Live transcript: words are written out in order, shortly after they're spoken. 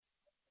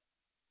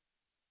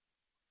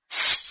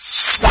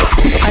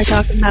Are you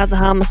talking about the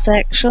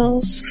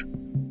homosexuals?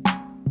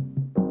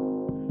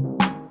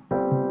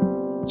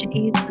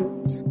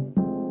 Jesus.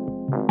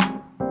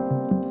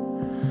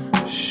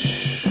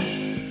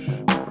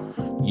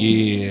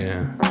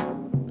 Yeah.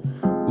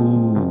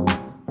 Ooh,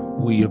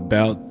 we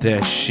about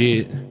that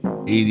shit.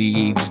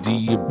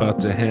 ADHD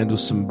about to handle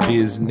some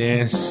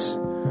business.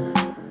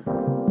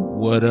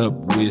 What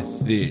up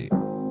with it?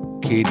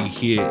 Katie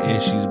here,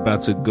 and she's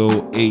about to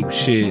go ape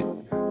shit.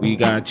 We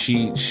got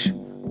Cheech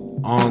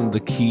on the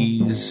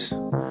keys.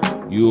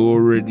 You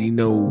already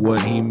know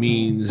what he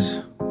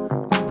means.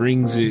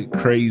 Brings it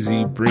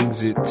crazy,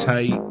 brings it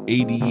tight.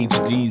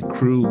 ADHD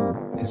crew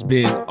has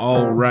been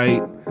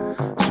alright.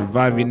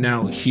 Surviving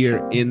out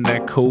here in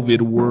that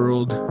COVID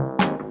world.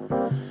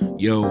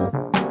 Yo,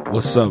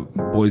 what's up,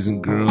 boys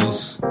and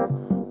girls?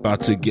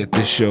 About to get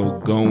this show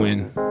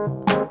going.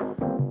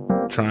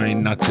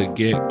 Trying not to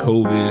get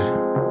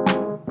COVID.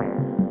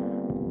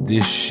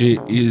 This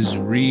shit is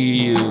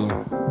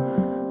real.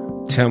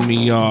 Tell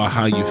me y'all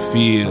how you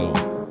feel.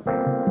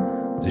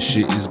 The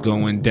shit is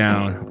going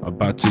down.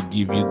 About to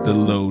give you the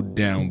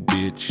lowdown,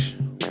 bitch.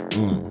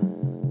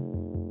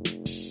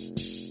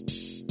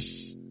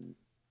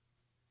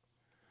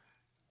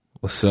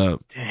 What's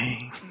up?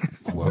 Dang.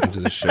 Welcome to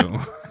the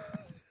show.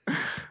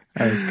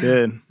 That was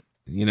good.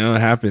 You know, it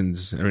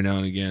happens every now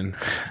and again.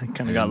 I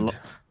kind of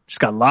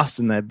got lost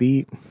in that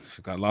beat.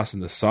 Got lost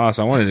in the sauce.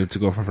 I wanted it to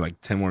go for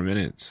like 10 more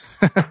minutes.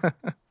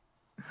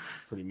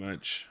 Pretty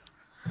much.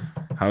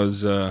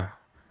 How's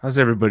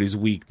everybody's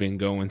week been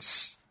going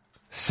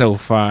so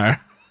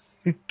far?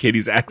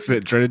 Katie's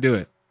accent, try to do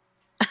it.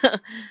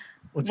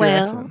 What's your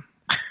accent?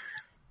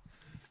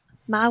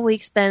 My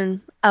week's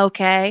been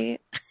okay.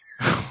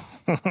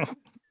 That's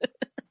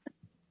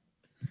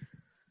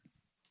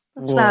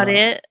about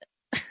it.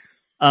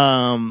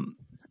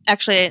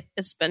 Actually,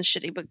 it's been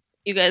shitty, but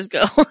you guys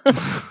go.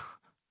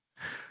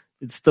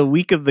 It's the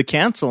week of the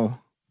cancel.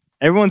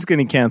 Everyone's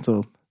getting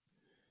canceled.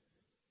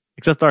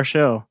 Except our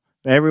show.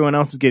 Everyone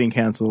else is getting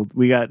canceled.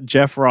 We got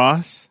Jeff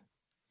Ross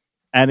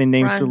adding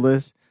names to the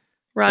list.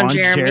 Ron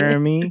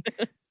Jeremy.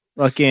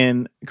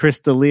 Fucking Chris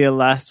D'Elia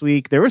last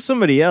week. There was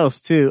somebody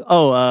else too.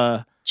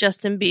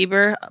 Justin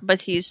Bieber, but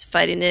he's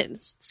fighting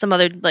it. Some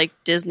other like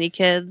Disney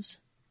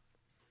kids.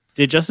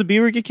 Did Justin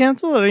Bieber get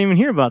canceled? I didn't even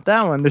hear about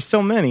that one. There's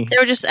so many. They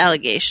were just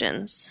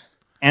allegations.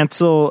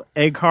 Ansel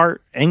Elgort,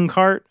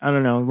 I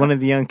don't know, one of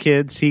the young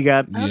kids. He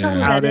got I don't know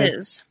who that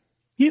is.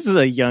 He's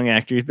a young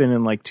actor. He's been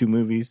in like 2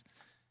 movies,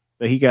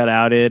 but he got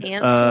outed.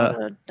 Ansel,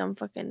 what a dumb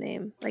fucking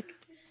name. Like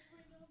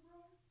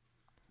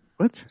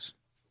what?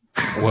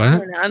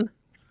 What?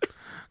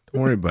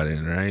 Don't worry about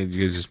it, right?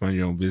 You guys just mind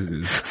your own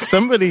business.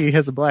 Somebody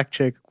has a black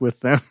chick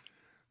with them.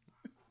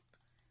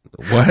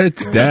 What?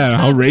 Damn,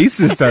 how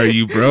racist are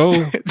you, bro?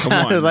 It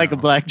sounded like a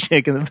black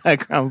chick in the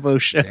background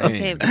of show.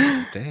 Okay.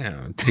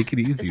 Damn, take it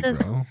easy,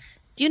 bro.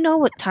 Do you know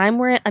what time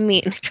we're in? I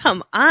mean,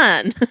 come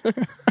on.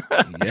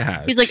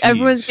 Yeah. He's like,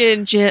 everyone's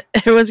getting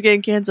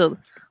canceled.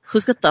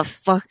 Who's got the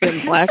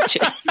fucking black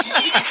chick?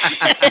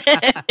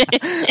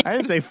 I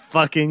didn't say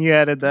fucking. You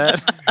added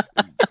that.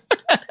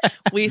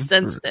 We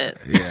sensed it.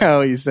 Yeah.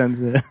 Oh, you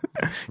sensed it.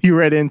 You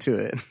read into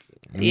it.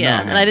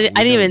 Yeah, and I didn't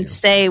even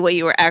say what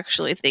you were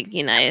actually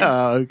thinking.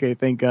 Oh, okay.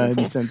 Thank God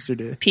you censored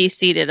it.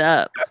 PC'd it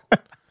up.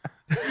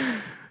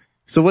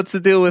 So what's the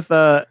deal with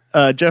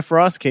Jeff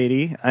Ross,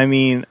 Katie? I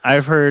mean,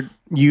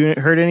 you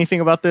heard anything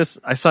about this?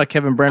 I saw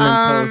Kevin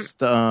Brennan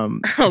post.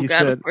 Of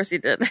course he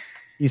did.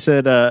 He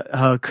said,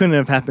 couldn't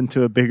have happened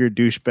to a bigger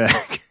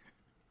douchebag.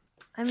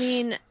 I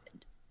mean,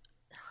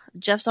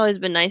 Jeff's always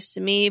been nice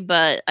to me,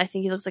 but I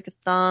think he looks like a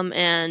thumb,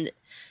 and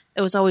it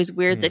was always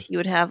weird that he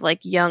would have like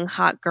young,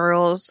 hot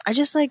girls.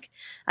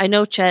 I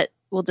know Chet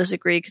will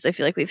disagree because I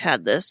feel like we've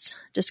had this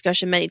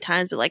discussion many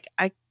times, but like,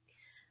 I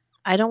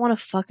don't want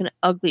to fuck an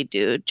ugly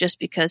dude just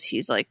because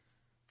he's like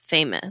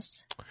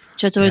famous.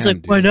 Chet's always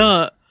like, why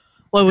not?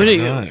 Why wouldn't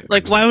you?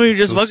 Like, why would you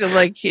just fuck him?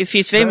 Like, if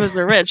he's famous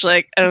or rich,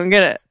 like, I don't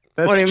get it.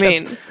 What do you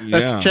mean?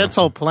 That's Chet's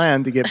whole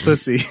plan to get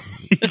pussy.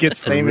 He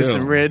gets famous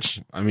and rich.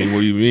 I mean,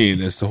 what do you mean?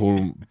 That's the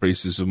whole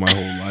basis of my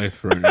whole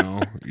life right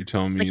now. You're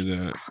telling me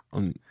that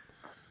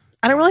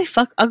I don't really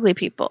fuck ugly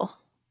people.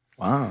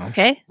 Wow.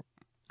 Okay?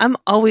 I'm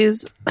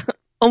always,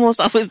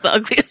 almost always the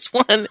ugliest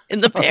one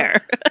in the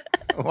pair.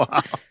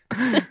 Wow.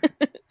 Because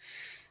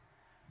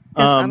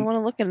I don't want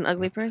to look at an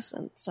ugly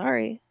person.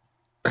 Sorry.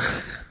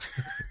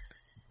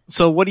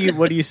 So what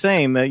are you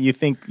saying? That you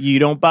think you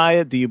don't buy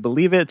it? Do you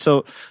believe it?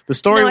 So the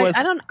story was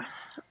I don't.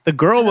 The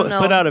girl I don't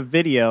put know. out a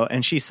video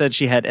and she said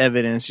she had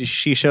evidence.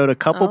 She showed a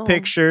couple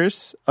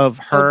pictures of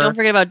her. Oh, don't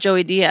forget about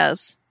Joey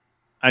Diaz.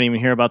 I didn't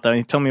even hear about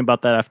that. Tell me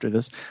about that after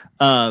this.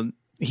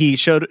 She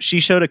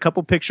showed a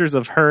couple pictures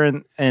of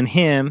her and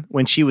him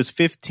when she was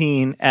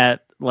 15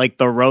 at like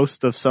the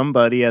roast of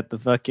somebody at the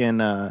fucking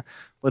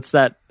what's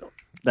that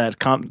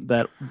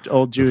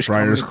old Jewish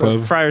Friars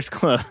Club. Friars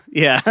Club.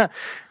 Yeah.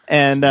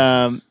 And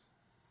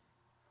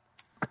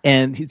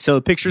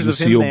so pictures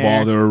Lucille of him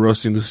Ball. there. They were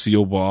roasting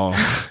Lucille Ball.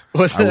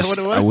 Was that what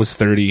it was? I was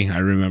 30. I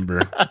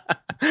remember.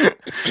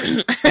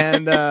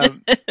 And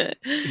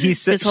he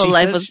said his whole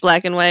life was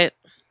black and white.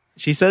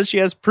 She says she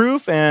has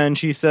proof, and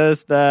she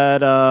says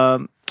that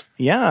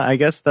I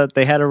guess that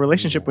they had a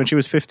relationship when she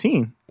was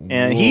 15.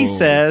 And he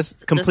says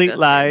complete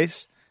Disgusting.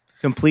 lies,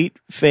 complete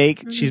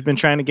fake. She's been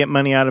trying to get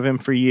money out of him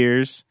for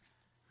years.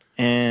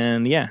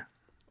 And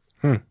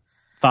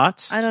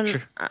thoughts? I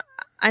don't.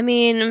 I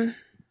mean,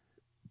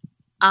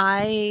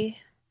 I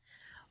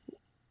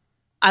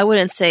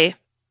wouldn't say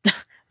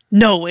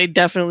no way,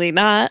 definitely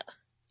not.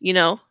 You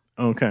know.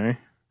 Okay.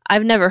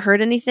 I've never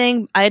heard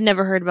anything. I had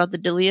never heard about the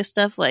D'Elia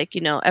stuff. Like,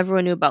 you know,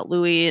 everyone knew about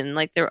Louis, and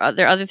like there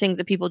are other things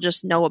that people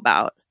just know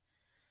about.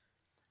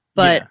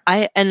 But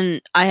I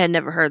had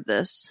never heard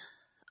this.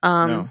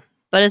 No.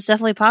 But it's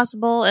definitely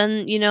possible.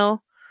 And, you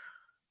know,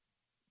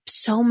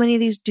 so many of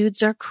these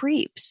dudes are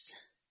creeps.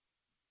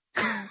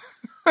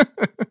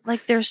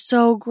 Like, they're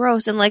so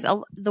gross. And like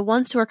the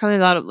ones who are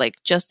coming out of like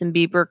Justin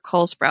Bieber,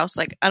 Cole Sprouse,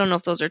 like, I don't know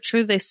if those are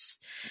true. They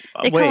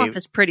come off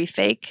as pretty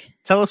fake.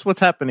 Tell us what's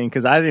happening,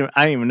 because I didn't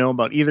even know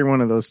about either one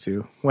of those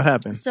two. What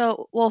happened?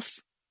 So, well,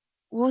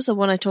 what was the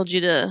one I told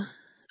you to?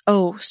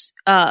 Oh,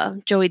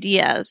 Joey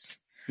Diaz.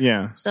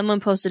 Yeah. Someone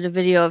posted a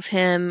video of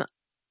him,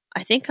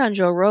 I think on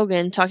Joe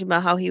Rogan, talking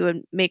about how he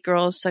would make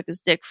girls suck his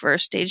dick for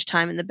stage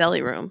time in the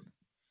belly room.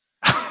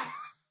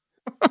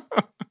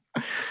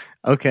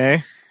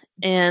 Okay.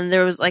 And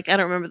there was like, I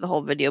don't remember the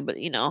whole video, but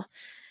you know,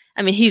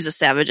 I mean, he's a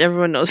savage.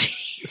 Everyone knows.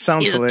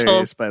 Sounds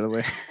hilarious, by the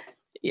way.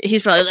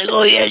 He's probably like,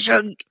 oh yeah,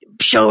 sure,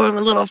 show him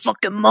a little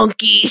fucking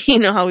monkey. You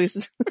know how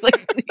he's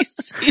like,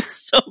 he's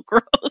so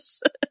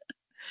gross.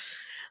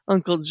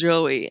 Uncle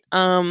Joey.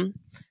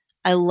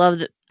 I love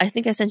that. I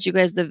think I sent you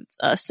guys the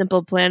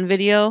Simple Plan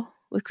video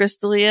with Chris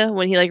D'Elia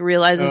when he like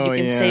realizes you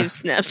can save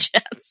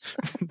Snapchats.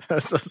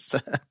 That's so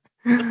sad.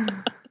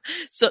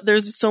 So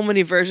there's so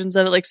many versions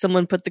of it. Like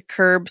someone put the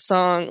Curb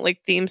song, like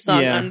theme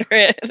song under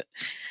it.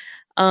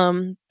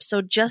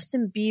 So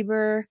Justin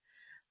Bieber,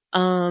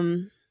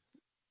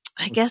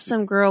 I guess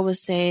some girl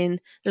was saying,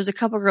 there's a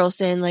couple girls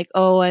saying like,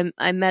 oh,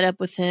 I met up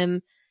with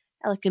him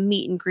at like a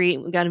meet and greet.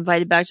 We got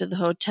invited back to the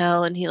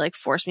hotel and he like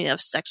forced me to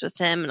have sex with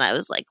him. And I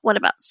was like, what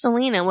about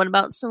Selena? What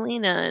about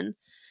Selena?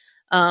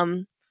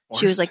 And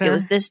she was like, it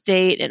was this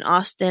date in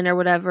Austin or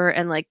whatever.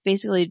 And like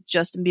basically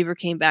Justin Bieber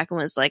came back and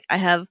was like, I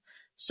have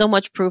so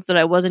much proof that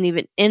I wasn't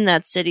even in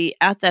that city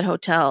at that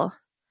hotel.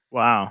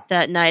 Wow.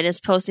 That night, is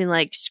posting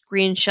like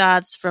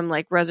screenshots from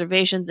like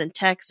reservations and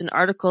texts and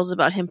articles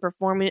about him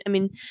performing. I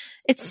mean,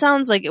 it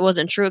sounds like it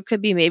wasn't true. It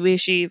could be maybe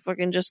she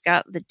fucking just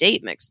got the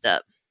date mixed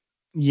up.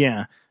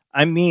 Yeah.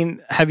 I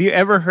mean, have you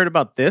ever heard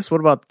about this? What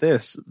about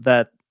this?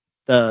 That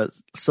the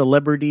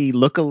celebrity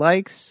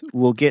lookalikes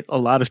will get a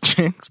lot of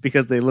chicks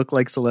because they look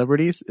like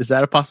celebrities. Is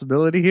that a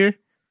possibility here?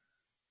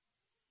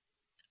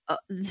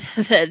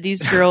 That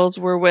these girls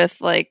were with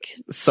like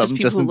some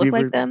Justin Bieber,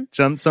 like them?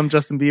 Some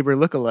Justin Bieber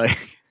lookalike.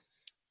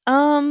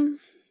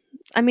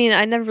 I mean,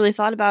 I never really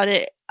thought about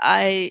it.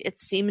 It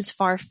seems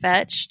far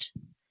fetched.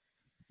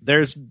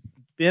 There's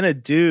been a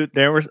dude.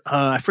 There was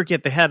I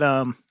forget. They had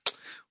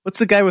what's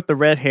the guy with the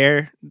red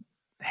hair?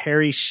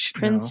 Harry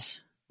Prince.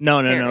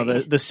 No.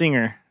 Harry. The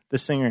singer.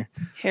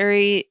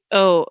 Harry.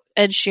 Oh,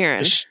 Ed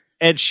Sheeran.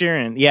 Ed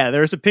Sheeran. Yeah,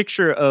 there's a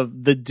picture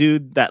of the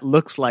dude that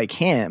looks like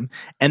him,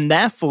 and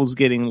that fool's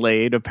getting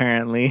laid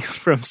apparently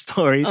from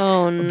stories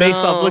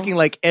based off looking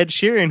like Ed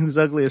Sheeran, who's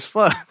ugly as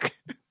fuck.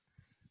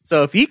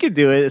 So if he could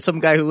do it, some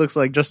guy who looks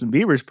like Justin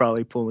Bieber's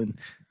probably pulling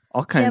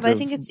all kinds of. Yeah, but I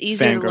think it's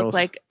easier to look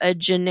like a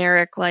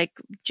generic like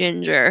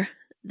ginger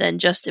than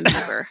Justin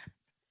Bieber.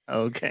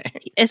 Okay.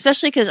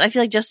 Especially because I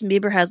feel like Justin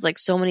Bieber has like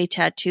so many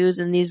tattoos,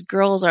 and these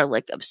girls are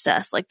like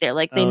obsessed. Like they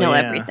know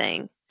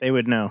everything. They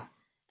would know.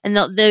 And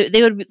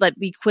they would like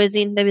be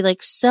quizzing. They'd be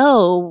like,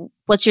 "So,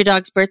 what's your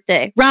dog's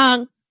birthday?"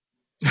 Wrong.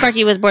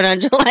 Sparky was born on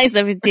July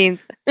 17th,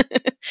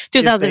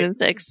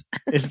 2006.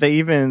 If they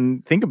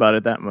even think about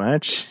it that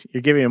much,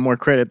 you're giving him more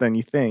credit than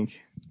you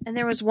think. And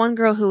there was one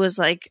girl who was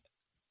like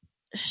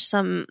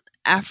some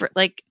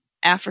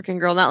African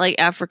girl, not like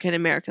African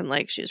American,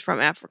 like she was from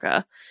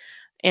Africa.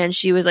 And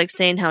she was like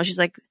saying how she's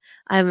like,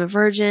 I'm a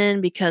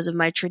virgin because of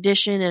my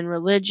tradition and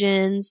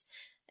religions.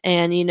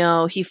 And, you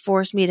know, he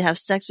forced me to have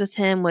sex with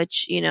him,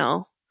 which, you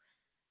know,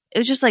 it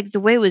was just like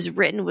the way it was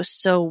written was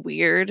so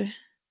weird.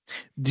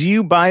 Do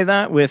you buy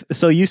that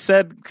so you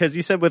said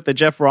with the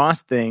Jeff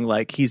Ross thing,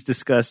 like he's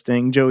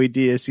disgusting, Joey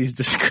Diaz, he's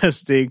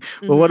disgusting.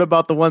 Mm-hmm. But what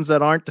about the ones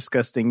that aren't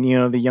disgusting? You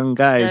know, the young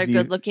guys.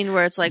 They're good looking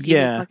where it's like, you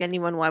can fuck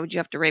anyone. Why would you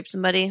have to rape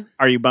somebody?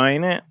 Are you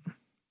buying it?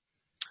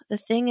 The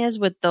thing is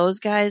with those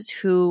guys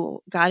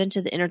who got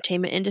into the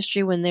entertainment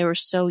industry when they were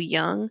so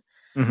young,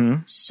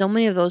 so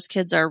many of those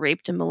kids are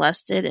raped and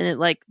molested, and it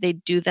like they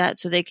do that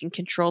so they can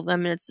control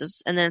them, and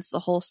then it's the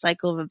whole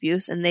cycle of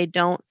abuse, and they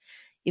don't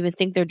even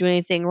think they're doing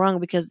anything wrong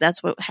because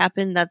that's what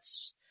happened.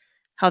 That's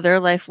how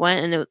their life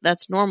went, and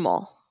that's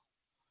normal.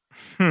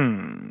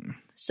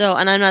 So,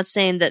 and I'm not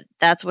saying that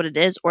that's what it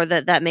is or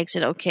that makes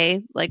it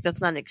okay. Like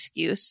that's not an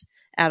excuse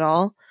at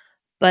all.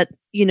 But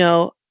you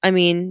know, I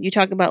mean, you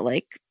talk about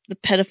like the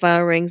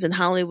pedophile rings in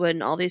Hollywood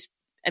and all these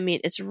I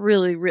mean, it's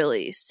really,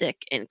 really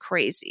sick and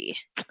crazy.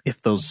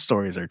 If those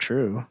stories are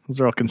true, those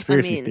are all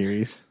conspiracy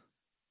theories.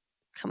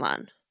 Come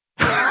on.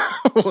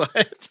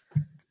 What?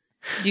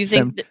 Do you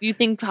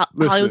think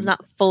Hollywood's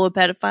not full of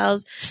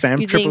pedophiles?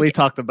 Sam Tripoli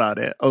talked about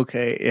it.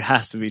 Okay, it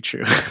has to be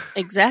true.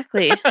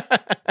 Exactly.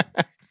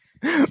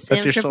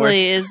 Sam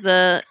Tripoli is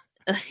the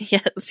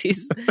yes.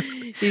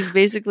 He's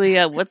basically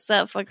what's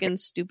that fucking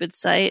stupid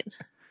site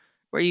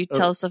where you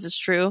tell stuff is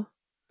true?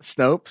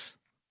 Snopes.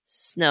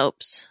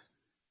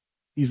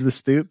 He's the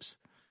Stoops.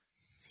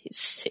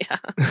 Yeah.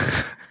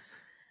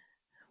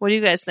 What do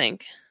you guys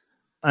think?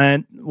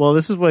 And well,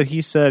 this is what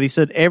he said. He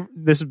said,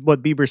 this is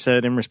what Bieber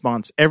said in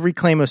response. Every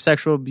claim of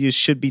sexual abuse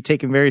should be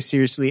taken very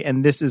seriously,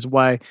 and this is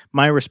why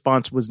my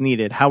response was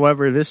needed.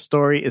 However, this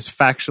story is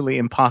factually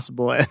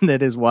impossible, and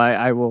that is why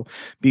I will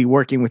be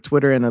working with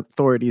Twitter and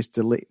authorities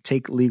to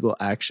take legal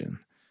action.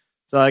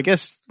 So I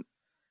guess,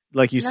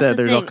 like you said,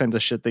 there's all kinds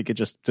of shit they could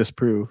just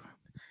disprove.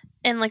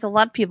 And like a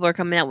lot of people are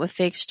coming out with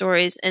fake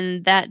stories,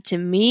 and that to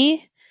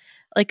me,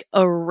 like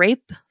a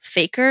rape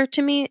faker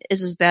to me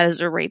is as bad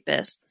as a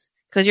rapist.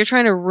 Because you're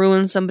trying to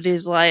ruin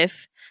somebody's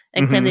life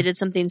and claim they did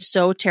something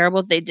so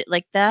terrible they did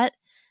like that.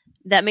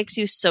 That makes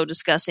you so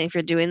disgusting if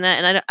you're doing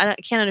that. And I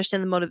can't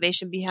understand the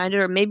motivation behind it.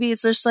 Or maybe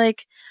it's just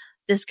like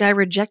this guy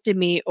rejected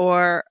me,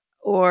 or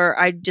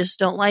I just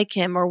don't like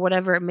him, or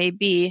whatever it may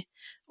be,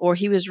 or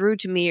he was rude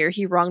to me, or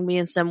he wronged me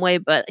in some way,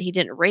 but he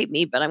didn't rape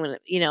me. But I'm gonna,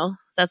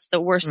 that's the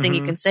worst thing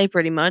you can say,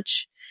 pretty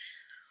much.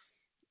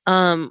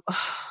 So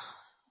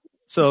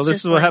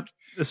this is what happened.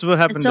 This is what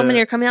happened. And so many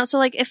are coming out. So,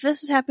 like, if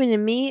this is happening to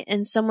me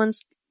and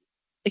someone's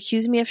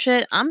accusing me of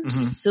shit, I'm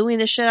suing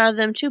the shit out of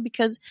them too,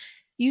 because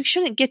you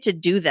shouldn't get to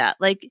do that.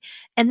 Like,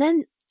 and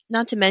then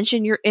not to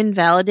mention you're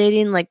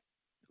invalidating like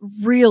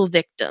real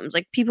victims.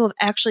 Like, people have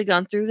actually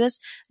gone through this.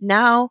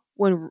 Now,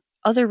 when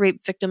other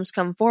rape victims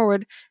come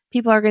forward,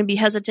 people are going to be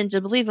hesitant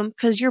to believe them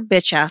because your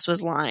bitch ass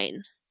was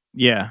lying.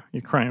 Yeah,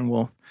 you're crying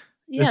wolf.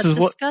 Yeah, it's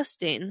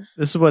disgusting.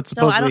 This is what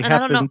supposedly happened. I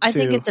don't know. I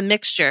think it's a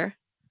mixture.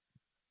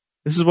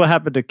 This is what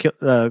happened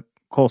to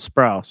Cole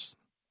Sprouse.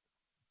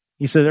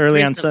 He said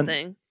early on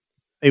Sunday,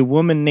 a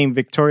woman named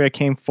Victoria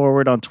came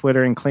forward on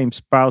Twitter and claimed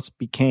Sprouse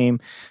became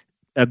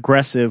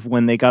aggressive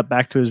when they got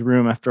back to his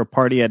room after a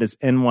party at his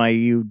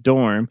NYU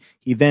dorm.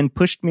 He then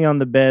pushed me on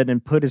the bed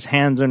and put his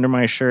hands under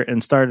my shirt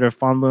and started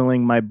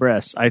fondling my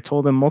breasts. I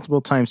told him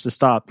multiple times to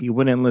stop. He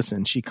wouldn't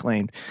listen, she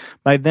claimed.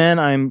 By then,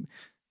 I'm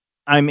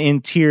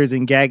in tears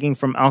and gagging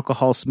from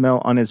alcohol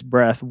smell on his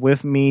breath.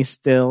 With me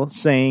still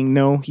saying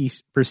no, he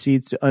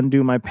proceeds to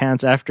undo my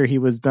pants. After he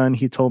was done,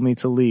 he told me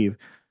to leave.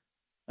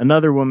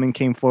 Another woman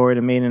came forward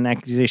and made an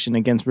accusation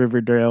against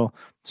Riverdale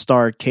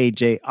star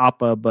KJ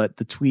Apa, but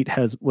the tweet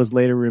was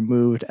later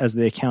removed as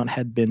the account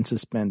had been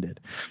suspended.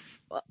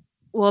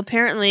 Well,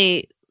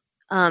 apparently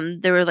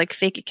there were like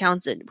fake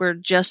accounts that were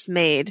just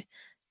made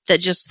that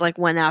just like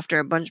went after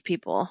a bunch of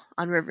people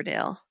on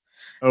Riverdale.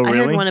 Oh, really?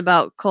 I heard one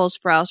about Cole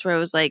Sprouse where it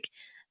was like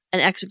an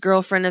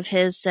ex-girlfriend of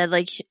his said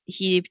like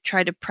he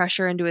tried to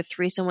pressure her into a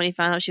threesome when he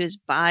found out she was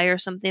bi or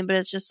something. But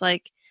it's just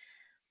like,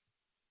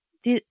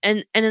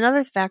 and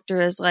another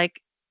factor is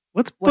like,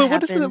 what does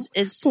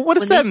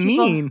that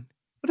mean?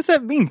 What does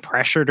that mean?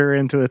 Pressured her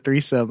into a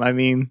threesome? I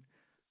mean,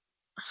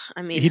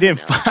 he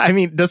didn't.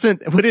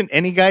 Wouldn't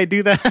any guy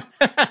do that?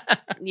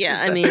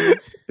 Yeah,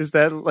 is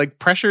that like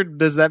pressured?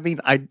 Does that mean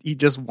he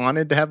just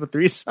wanted to have a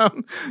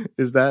threesome?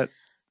 Is that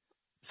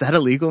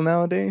illegal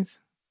nowadays?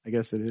 I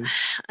guess it is.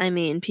 I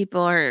mean,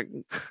 people are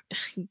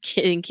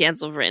getting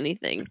canceled for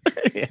anything.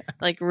 Yeah.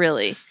 Like,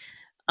 really.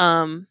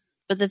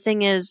 But the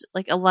thing is,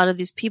 like, a lot of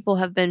these people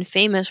have been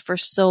famous for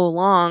so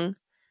long.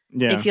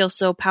 Yeah. They feel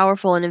so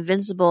powerful and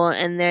invincible,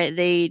 and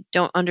they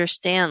don't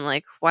understand,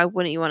 like, why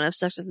wouldn't you want to have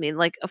sex with me?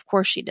 Like, of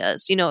course she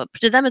does. You know,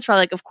 to them it's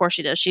probably like, of course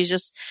she does. She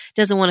just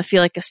doesn't want to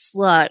feel like a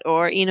slut,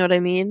 or, you know what I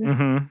mean?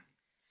 Mm-hmm.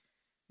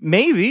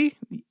 Maybe.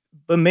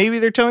 But maybe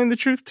they're telling the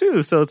truth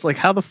too. So it's like,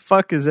 how the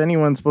fuck is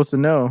anyone supposed to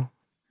know?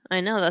 I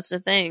know, that's the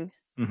thing.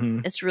 Mm-hmm.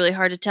 It's really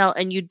hard to tell,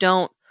 and you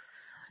don't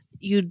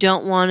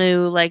want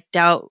to like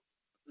doubt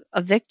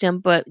a victim,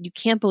 but you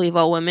can't believe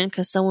all women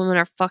because some women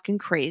are fucking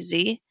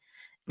crazy,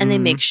 and they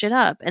make shit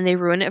up and they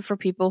ruin it for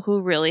people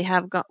who really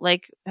have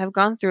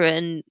gone through it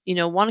and, you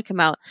know, want to come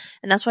out.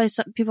 And that's why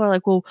some people are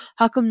like, well,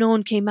 how come no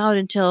one came out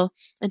until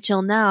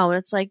now? And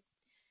it's like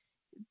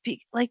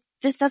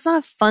this. That's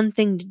not a fun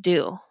thing to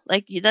do.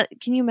 Like that.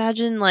 Can you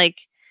imagine?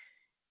 Like,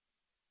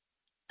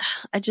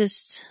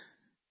 it's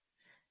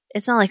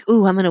not like,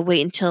 ooh, I'm going to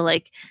wait until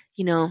like,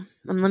 you know,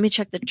 let me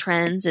check the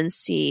trends and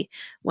see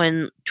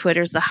when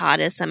Twitter's the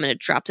hottest. I'm going to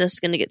drop this. It's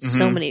going to get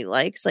so many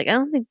likes. Like, I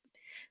don't think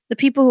the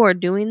people who are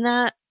doing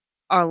that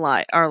are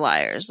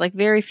liars. Like,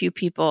 very few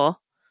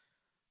people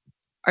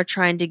are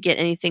trying to get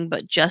anything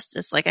but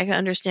justice. Like, I can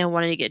understand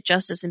wanting to get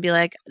justice and be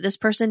like, this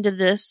person did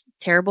this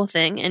terrible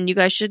thing, and you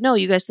guys should know.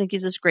 You guys think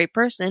he's this great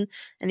person,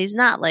 and he's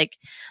not. Like,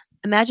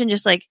 imagine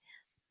just like,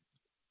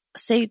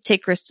 say,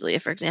 take Chris D'Elia,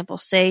 for example.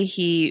 Say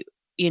he,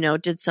 you know,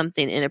 did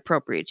something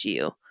inappropriate to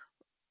you.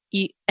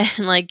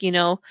 and like, you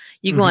go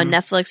on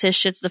Netflix, his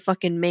shit's the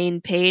fucking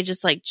main page.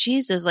 It's like,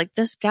 Jesus, like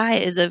this guy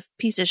is a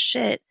piece of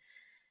shit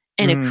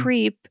and a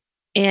creep.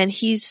 And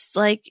he's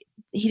like,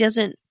 he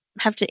doesn't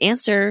have to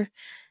answer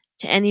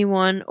to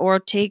anyone or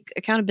take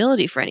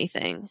accountability for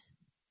anything.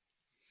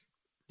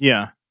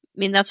 Yeah. I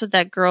mean, that's what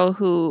that girl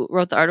who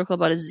wrote the article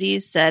about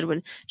Aziz said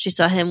when she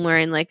saw him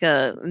wearing like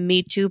a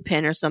Me Too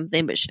pin or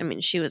something. But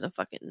she was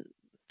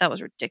that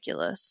was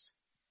ridiculous.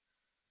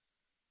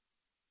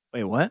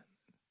 Wait, what?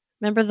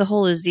 Remember the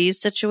whole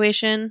Aziz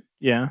situation?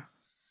 Yeah.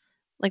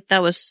 Like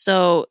that was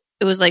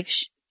it was like,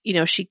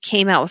 she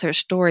came out with her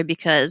story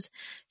because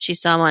she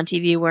saw him on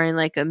TV wearing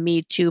like a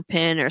Me Too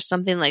pin or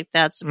something like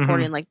that,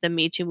 supporting like the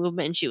Me Too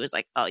movement. And she was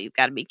like, oh, you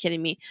gotta be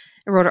kidding me.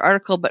 And wrote an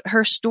article, but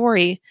her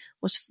story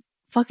was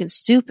fucking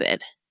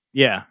stupid.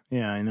 Yeah.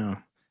 Yeah, I know.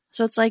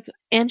 So it's like,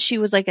 and she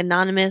was like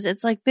anonymous.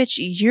 It's like, bitch,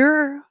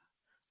 you're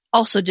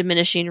also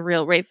diminishing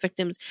real rape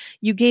victims.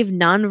 You gave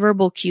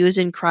nonverbal cues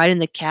and cried in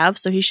the cab,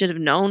 so he should have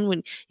known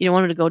when you don't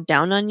want him to go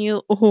down on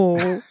you.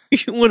 Oh,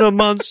 what a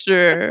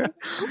monster.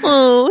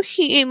 Oh,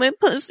 he ate my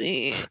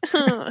pussy.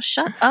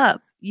 Shut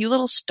up, you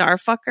little star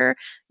fucker.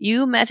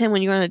 You met him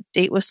when you were on a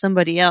date with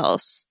somebody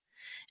else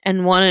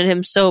and wanted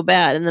him so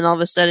bad, and then all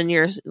of a sudden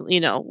you're,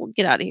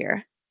 get out of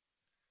here.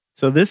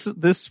 So this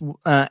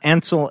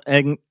Ansel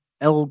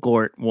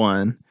Elgort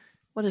one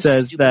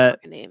says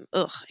that name.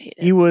 Ugh, I hate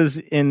it. He was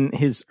in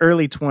his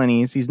early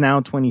 20s. He's now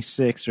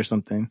 26 or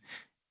something.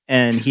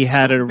 And he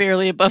had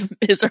barely above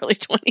his early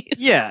 20s.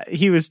 Yeah,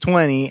 he was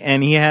 20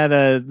 and he had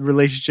a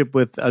relationship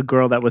with a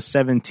girl that was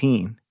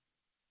 17.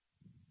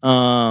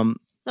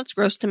 That's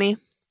gross to me.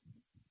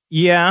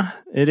 Yeah,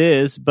 it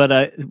is.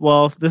 But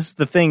this is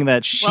the thing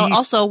that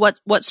also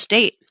what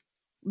state?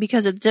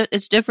 Because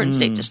it's different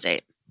state to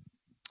state.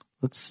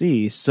 Let's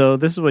see. So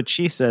this is what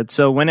she said.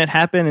 So when it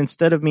happened,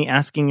 instead of me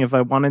asking if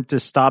I wanted to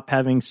stop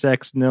having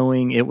sex,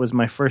 knowing it was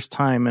my first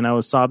time and I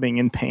was sobbing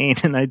in pain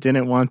and I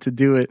didn't want to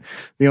do it,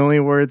 the only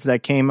words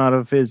that came out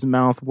of his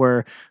mouth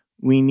were,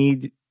 "We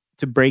need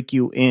to break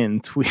you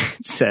in," tweet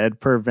said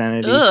per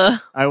Vanity. Ugh.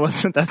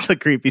 That's a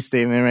creepy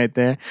statement right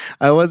there.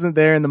 I wasn't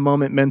there in the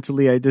moment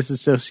mentally. I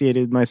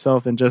disassociated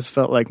myself and just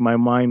felt like my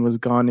mind was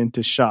gone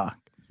into shock.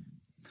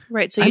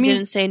 Right. So you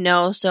didn't say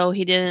no, so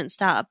he didn't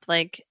stop.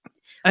 Like,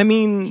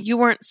 you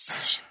were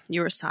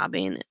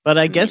sobbing. But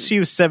I guess she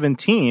was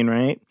 17,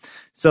 right?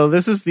 So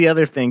this is the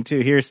other thing too.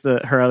 Here's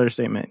her other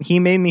statement. He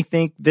made me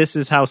think this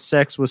is how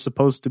sex was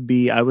supposed to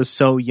be. I was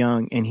so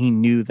young and he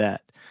knew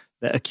that.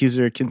 The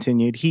accuser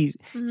continued. He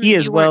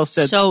as well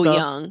said so stuff.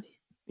 Young.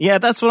 Yeah,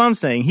 that's what I'm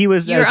saying. You're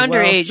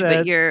underage, well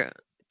but your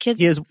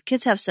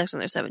kids have sex when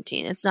they're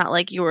 17. It's not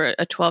like you were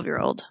a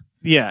 12-year-old.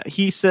 Yeah,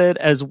 he said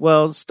as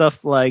well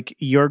stuff like,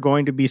 "You're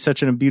going to be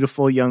such a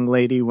beautiful young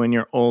lady when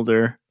you're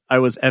older. I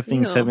was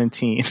effing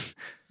 17.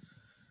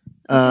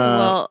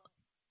 Well,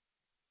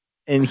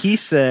 and he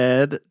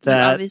said that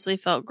he obviously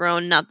felt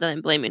grown. Not that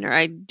I'm blaming her.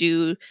 I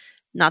do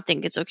not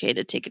think it's okay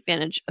to take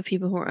advantage of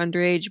people who are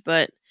underage,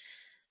 but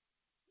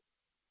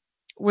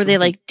were they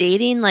like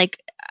dating?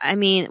 Like,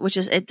 which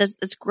is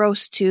it's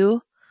gross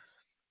too.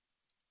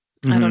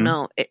 I don't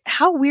know.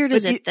 How weird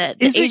is it that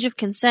the age of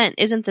consent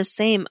isn't the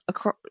same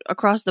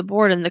across the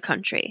board in the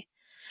country?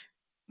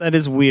 That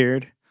is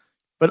weird.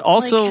 But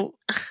also,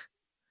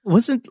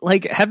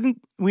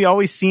 haven't we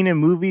always seen in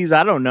movies?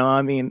 I don't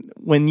know.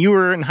 When you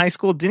were in high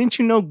school, didn't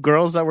you know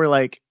girls that were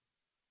like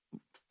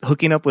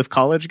hooking up with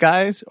college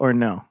guys or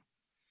no?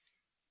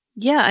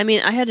 Yeah.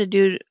 I had a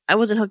dude, I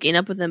wasn't hooking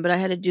up with him, but I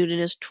had a dude in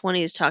his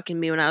 20s talking to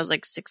me when I was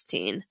like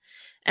 16.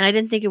 And I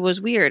didn't think it was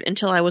weird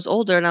until I was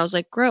older and I was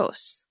like,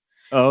 gross.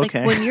 Oh, okay.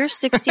 Like when you're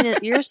 16,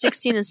 you're a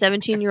 16 and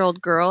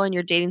 17-year-old girl and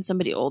you're dating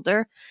somebody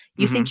older,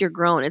 you think you're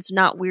grown. It's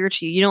not weird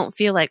to you. You don't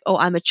feel like, oh,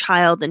 I'm a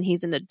child and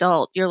he's an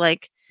adult. You're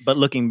like, but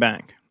looking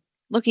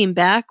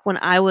back when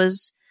I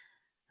was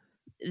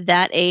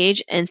that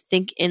age and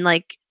thinking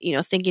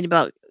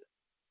about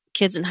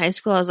kids in high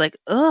school, I was like,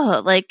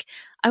 ugh, like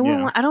I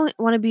don't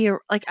want to be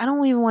I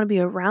don't even want to be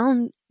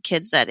around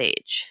kids that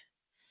age.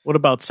 What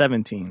about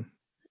 17?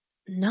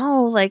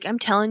 No, like I'm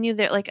telling you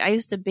that I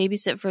used to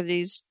babysit for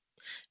these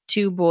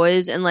two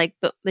boys and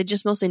but they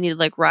just mostly needed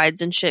like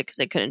rides and shit because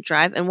they couldn't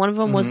drive, and one of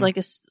them was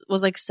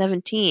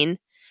 17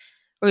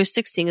 or he was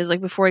 16. It was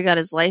like before he got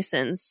his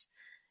license,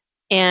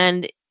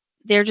 and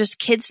they're just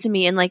kids to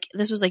me. And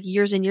this was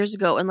years and years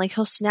ago, and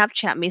he'll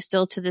Snapchat me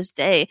still to this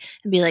day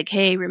and be like,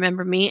 "Hey,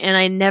 remember me?" And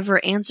I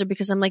never answer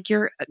because I'm like,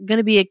 you're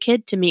gonna be a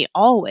kid to me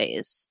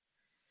always.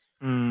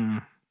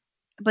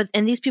 But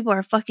these people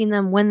are fucking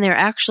them when they're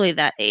actually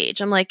that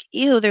age. I'm like,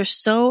 ew,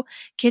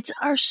 kids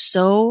are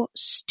so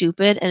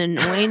stupid and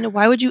annoying.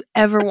 Why would you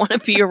ever want to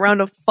be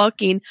around a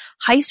fucking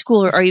high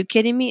schooler? Are you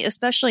kidding me?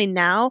 Especially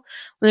now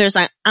when there's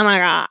like, oh my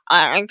God,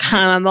 I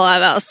can't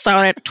believe I was so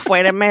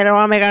tweeted me.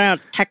 Oh my God,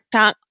 on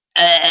TikTok.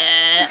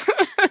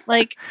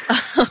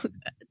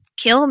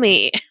 Kill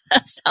me.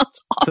 That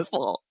sounds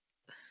awful.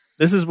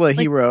 This is what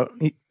he wrote.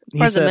 He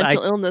part of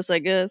mental illness, I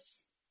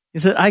guess. He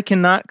said, "I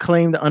cannot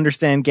claim to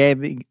understand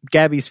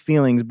Gabby's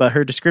feelings, but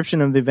her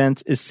description of the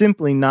events is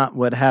simply not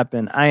what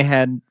happened. I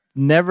had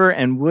never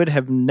and would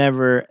have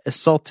never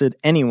assaulted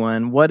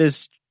anyone. What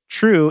is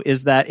true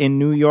is that in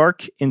New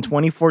York in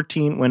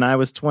 2014, when I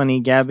was 20,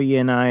 Gabby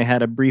and I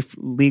had a brief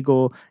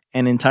legal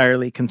and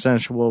entirely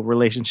consensual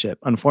relationship.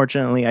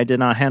 Unfortunately, I did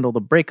not handle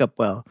the breakup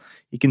well.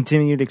 He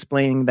continued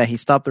explaining that he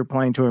stopped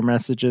replying to her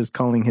messages,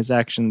 calling his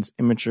actions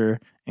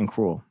immature and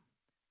cruel.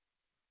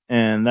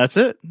 And that's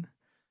it.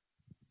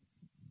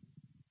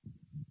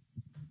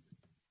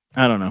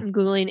 I don't know. I'm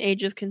Googling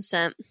age of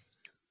consent.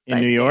 In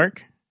New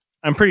York?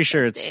 I'm pretty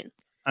sure it's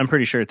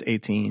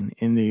 18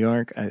 in New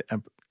York.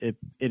 It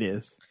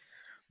is.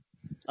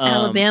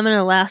 Alabama and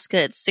Alaska,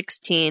 it's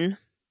 16.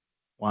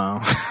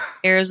 Wow.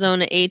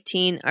 Arizona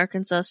 18,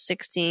 Arkansas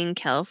 16,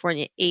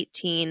 California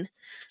 18,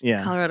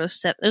 Yeah. Colorado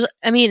 7.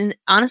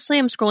 Honestly,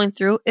 I'm scrolling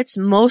through. It's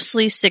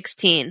mostly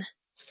 16.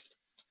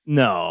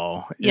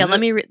 No. Yeah, let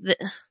me read the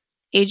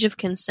age of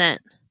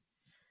consent.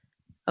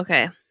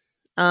 Okay.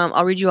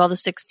 I'll read you all the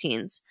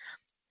 16s.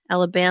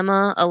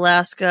 Alabama,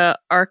 Alaska,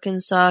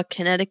 Arkansas,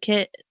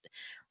 Connecticut,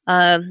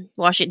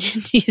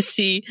 Washington,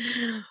 D.C.,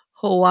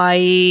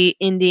 Hawaii,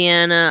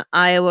 Indiana,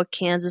 Iowa,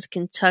 Kansas,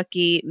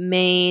 Kentucky,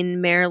 Maine,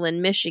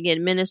 Maryland,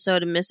 Michigan,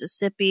 Minnesota,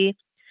 Mississippi,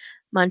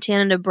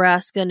 Montana,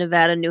 Nebraska,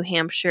 Nevada, New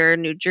Hampshire,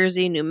 New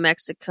Jersey, New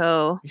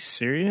Mexico. Are you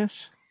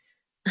serious?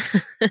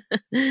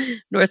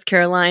 North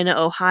Carolina,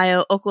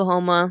 Ohio,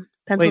 Oklahoma,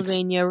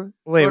 Pennsylvania,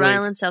 Rhode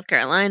Island, South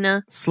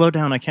Carolina. Slow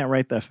down. I can't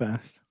write that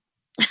fast.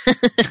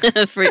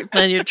 For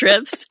plan your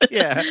trips.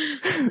 Yeah.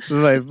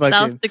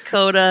 South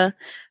Dakota,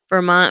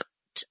 Vermont,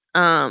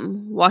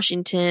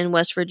 Washington,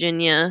 West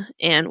Virginia,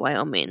 and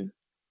Wyoming.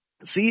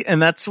 See,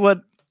 and that's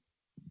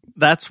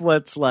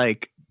what's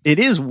like. It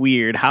is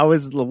weird. How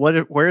is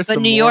where's but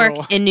the New moral?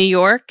 York? In New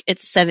York,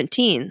 it's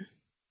 17.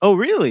 Oh,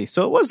 really?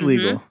 So it was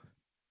legal.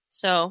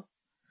 So,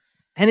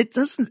 and it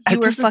doesn't. You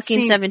were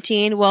fucking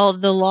 17. Well,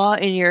 the law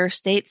in your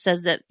state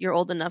says that you're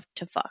old enough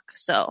to fuck.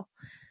 So,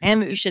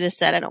 and you should have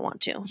said, "I don't want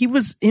to." He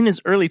was in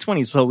his early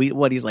 20s. So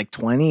he's like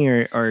 20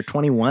 or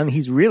 21.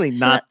 He's really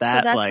not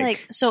that. So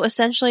that's so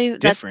essentially,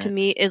 different. That to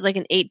me is like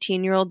an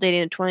 18-year-old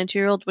dating a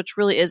 22-year-old, which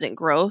really isn't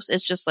gross.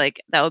 It's just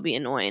like that would be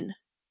annoying.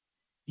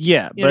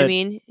 Yeah, you know what I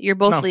mean? You're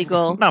both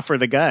legal. Not for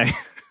the guy.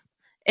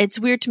 It's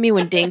weird to me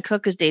when Dane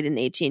Cook is dating an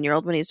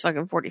 18-year-old when he's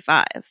fucking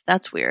 45.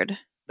 That's weird.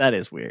 That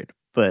is weird.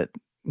 But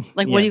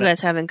like, what do you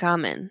guys have in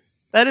common?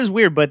 That is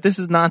weird, but this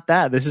is not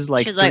that. This is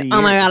like she's like,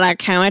 oh my god, I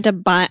can't wait to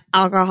buy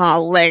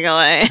alcohol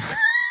legally.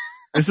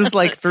 This is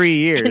like 3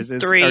 years.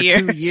 It's, 3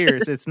 years. 2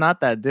 years. It's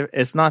not that.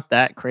 It's not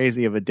that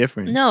crazy of a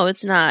difference. No,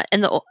 it's not.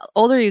 And the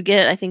older you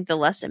get, I think the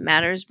less it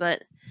matters.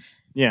 But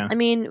yeah, I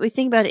mean, we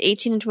think about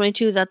 18 and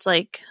 22. That's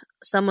like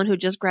someone who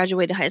just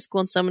graduated high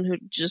school and someone who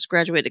just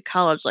graduated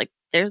college. Like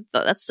they're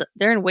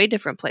in way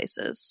different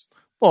places.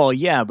 Well,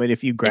 yeah, but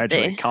if you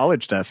graduate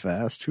college that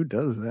fast, who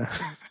does that?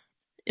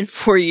 In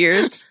 4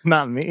 years?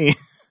 Not me.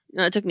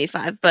 No, it took me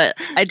 5, but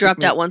I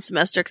dropped out one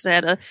semester because I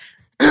had a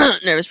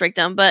nervous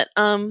breakdown. But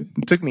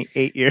it took me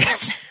 8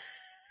 years.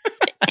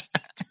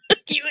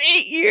 You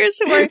 8 years?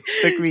 It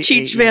took me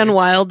Cheech Van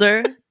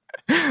Wilder.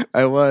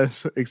 I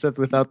was, except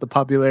without the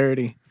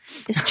popularity.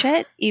 Is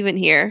Chet even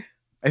here?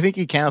 I think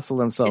he canceled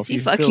himself. Is he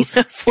fucking a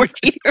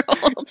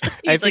 14-year-old?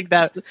 I think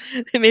that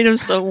it made him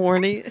so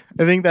horny.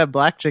 I think that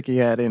black chick he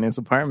had in his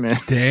apartment.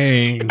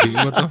 Dang, dude,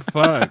 what the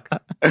fuck?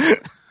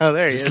 Oh,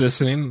 there he is.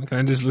 Listening. Can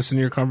I just listen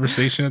to your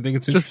conversation? I think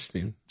it's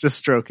interesting. Just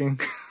stroking.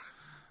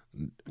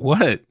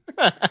 What?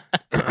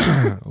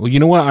 Well, you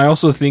know what? I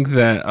also think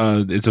that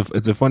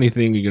it's a funny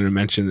thing you're gonna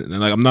mention.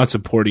 Like, I'm not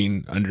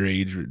supporting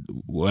underage or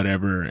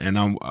whatever, and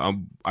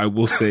I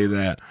will say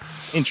that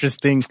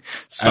interesting.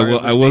 I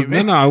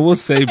will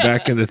say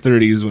back in the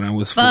 30s when I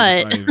was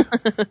 45.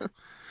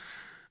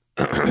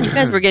 You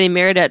guys were getting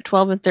married at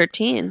 12 and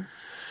 13.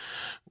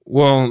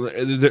 Well,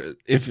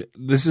 if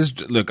this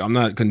is look, I'm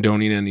not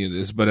condoning any of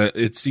this, but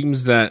it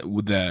seems that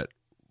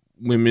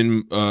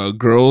women,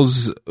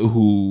 girls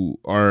who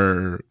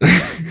are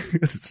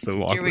it's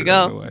so awkward. Here we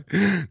go.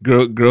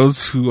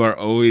 Girls who are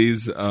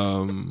always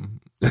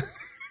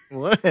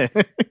what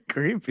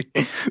creepy.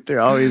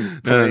 They're always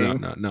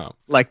no.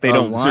 Like they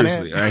don't want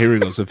seriously. it. All right, here we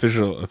go. It's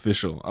official.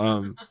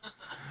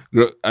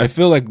 I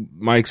feel like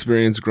my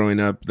experience growing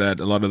up that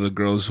a lot of the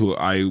girls who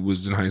I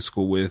was in high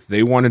school with,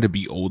 they wanted to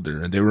be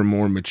older. They were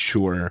more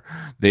mature.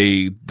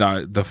 They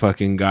thought the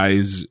fucking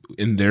guys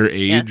in their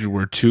age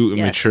were too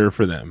immature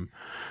for them.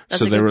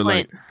 That's so they were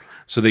point.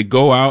 So they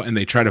go out and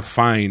they try to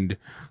find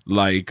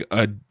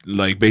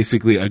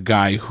basically a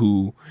guy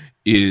who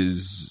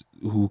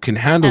can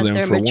handle them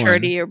their for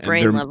maturity one, or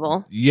brain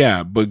level.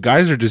 Yeah, but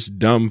guys are just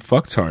dumb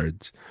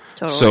fucktards.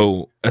 Totally.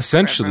 So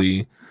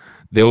essentially,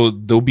 they'll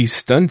be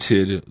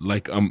stunted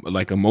like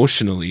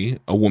emotionally.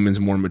 A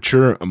woman's more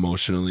mature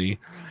emotionally,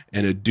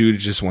 and a dude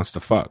just wants to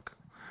fuck.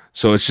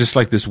 So it's just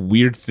like this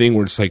weird thing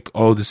where it's like,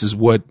 oh, this is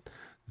what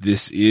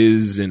this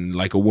is, and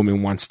like a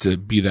woman wants to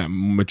be that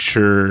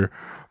mature.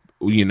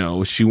 You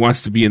know, she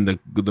wants to be in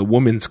the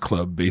woman's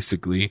club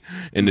basically,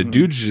 and the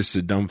dude's just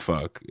a dumb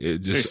fuck. It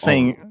just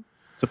saying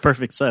it's a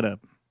perfect setup.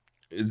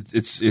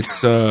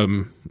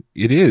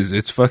 it is.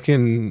 It's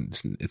fucking.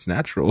 It's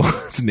natural.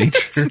 It's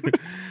nature.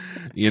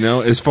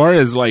 As far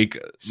as like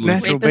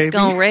natural, rapist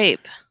gonna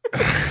rape.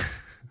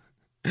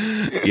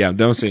 Yeah,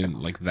 don't say it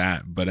like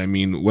that. But I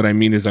mean, what I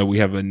mean is that we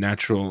have a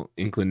natural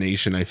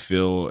inclination. I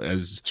feel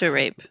to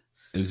rape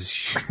as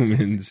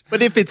humans.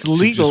 But if it's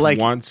legal, just like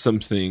want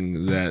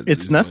something that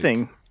it's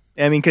nothing.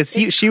 I mean, because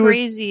it's she was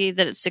crazy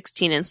that it's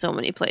 16 in so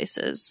many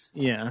places.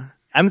 Yeah,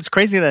 I mean, it's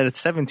crazy that it's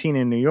 17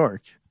 in New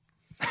York.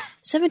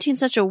 17 is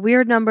such a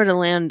weird number to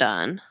land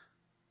on.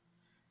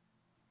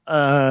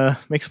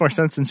 Makes more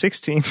sense than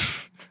 16.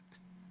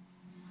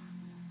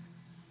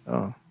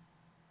 Oh.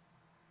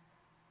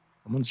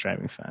 Someone's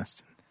driving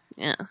fast.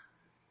 Yeah.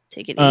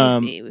 Take it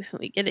easy.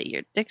 We get it.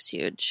 Your dick's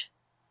huge.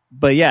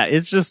 But yeah,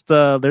 it's just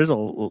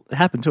it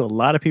happened to a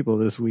lot of people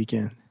this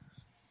weekend.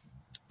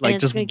 Like,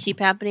 and it's going to keep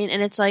happening.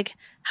 And it's like,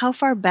 how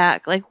far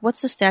back? Like,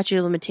 what's the statute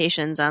of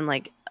limitations on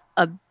like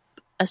a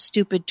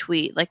stupid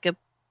tweet? Like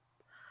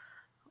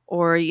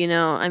or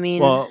I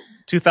mean, well,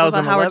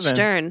 2011. Howard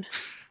Stern.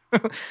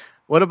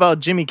 What about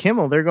Jimmy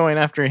Kimmel? They're going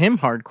after him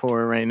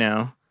hardcore right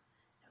now.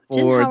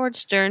 Didn't Howard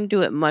Stern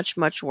do it much,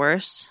 much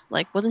worse?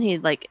 Like, wasn't he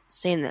like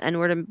saying the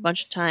N-word a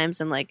bunch of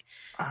times and like?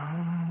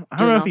 I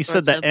don't know if he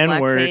said the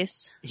N-word.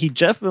 Blackface? He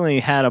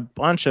definitely had a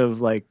bunch of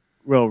like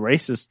real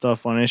racist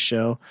stuff on his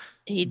show.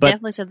 He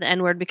definitely said the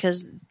N-word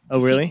because. Oh,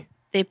 really?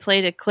 They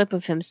played a clip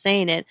of him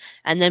saying it,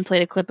 and then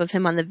played a clip of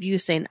him on The View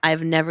saying,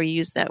 "I've never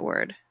used that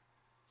word."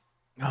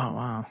 Oh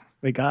wow,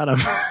 they got him.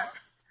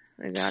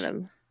 They got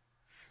him.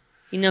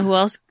 You know who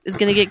else is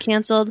going to get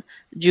canceled?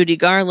 Judy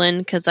Garland,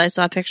 because I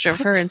saw a picture of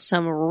her in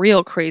some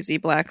real crazy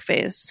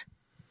blackface.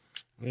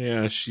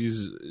 Yeah,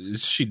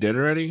 is she dead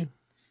already?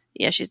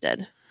 Yeah, she's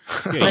dead.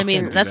 Yeah, but I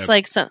mean, that's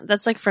like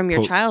from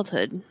your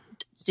childhood.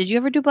 Did you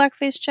ever do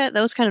blackface, Chet?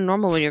 That was kind of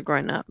normal when you were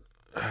growing up.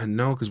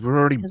 No, because we're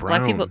already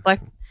brown.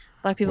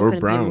 Black people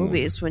couldn't be in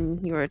movies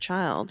when you were a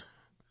child.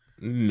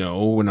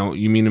 No,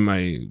 you mean in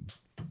my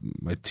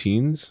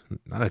teens?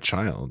 Not a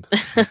child.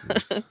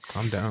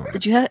 Calm down.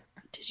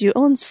 Did you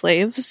own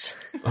slaves?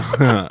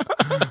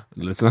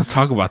 Let's not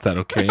talk about that,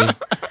 okay?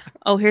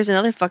 Oh, here's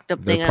another fucked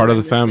up thing. They're part of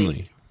the family.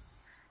 Week.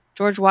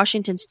 George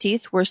Washington's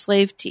teeth were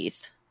slave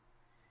teeth.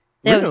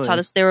 They always taught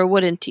us they were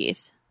wooden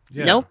teeth.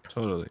 Yeah, nope.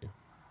 Totally.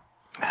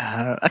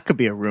 That could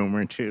be a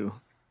rumor too.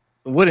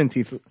 Wooden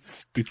teeth.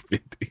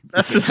 Stupid.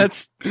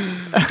 That's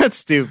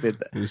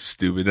stupid. It's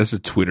stupid. That's a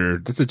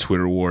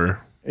Twitter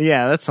war.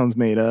 Yeah, that sounds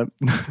made up.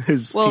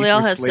 Well, they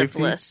all had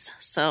syphilis,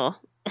 so.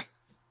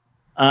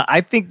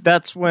 I think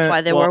that's why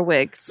they wore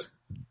wigs.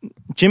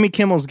 Jimmy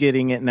Kimmel's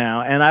getting it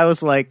now, and I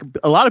was like,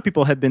 a lot of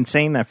people have been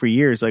saying that for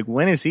years. Like,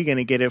 when is he going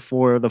to get it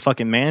for the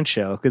fucking Man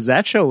Show? Because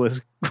that show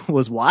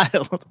was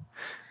wild,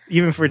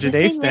 even for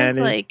today's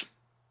standards.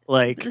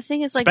 Like the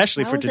thing is, like,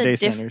 especially for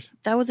today's standards,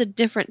 that was a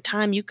different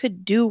time. You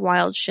could do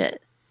wild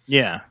shit.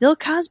 Yeah, Bill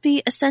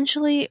Cosby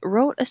essentially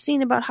wrote a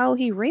scene about how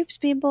he rapes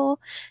people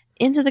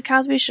into the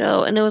Cosby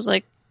Show, and it was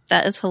like,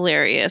 that is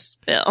hilarious,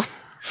 Bill.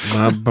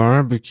 My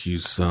barbecue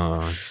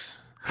sauce.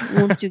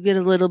 Once you get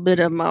a little bit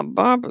of my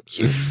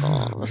barbecue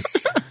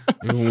sauce,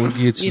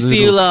 you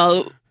feel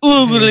all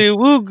oogly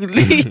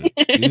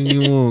woogly.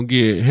 You won't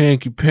get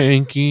hanky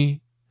panky.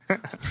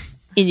 And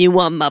you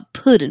want my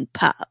pudding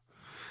pop.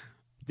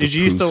 Did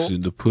you used to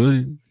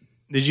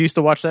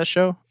watch that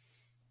show,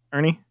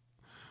 Ernie?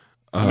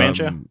 The Man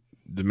Show?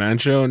 The Man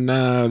Show?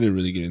 Nah, I didn't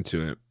really get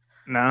into it.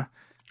 Nah.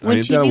 When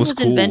TV was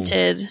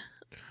invented.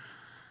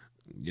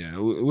 Yeah, it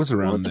was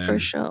around What was then. the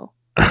first show?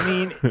 I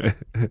mean,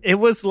 it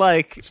was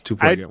like... It's too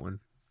poor to get one.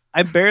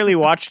 I barely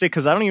watched it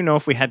because I don't even know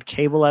if we had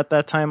cable at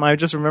that time. I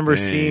just remember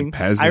seeing...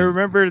 Peasant. I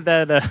remember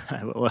that...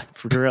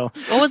 for real.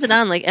 What was it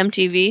on? Like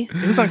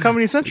MTV? It was on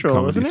Comedy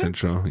Central, wasn't it? Comedy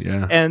Central,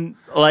 yeah. And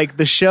like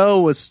the show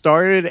was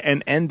started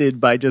and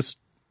ended by just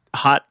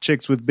hot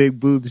chicks with big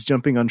boobs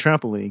jumping on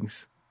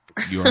trampolines.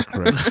 You are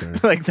correct, sir.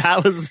 Like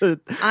that was the...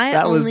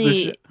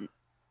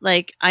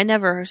 Like, I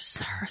never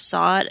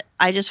saw it.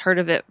 I just heard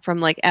of it from,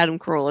 like, Adam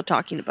Carolla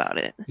talking about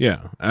it.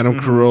 Yeah. Adam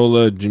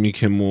Carolla, Jimmy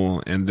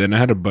Kimmel, and then I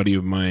had a buddy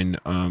of mine,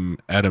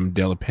 Adam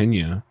De La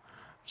Pena.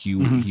 He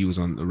was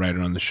the writer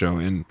on the show.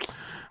 And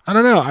I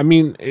don't know. I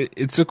mean,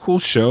 it's a cool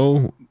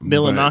show.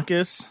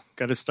 Milanakis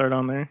got to start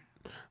on there.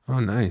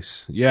 Oh,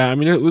 nice. Yeah, I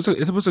mean, it was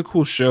a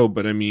cool show,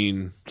 but I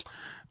mean, it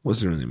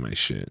wasn't really my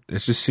shit. It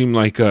just seemed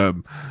like I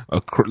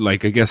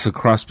guess a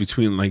cross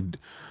between, like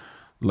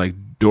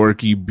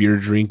dorky beer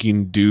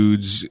drinking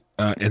dudes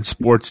and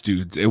sports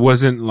dudes. It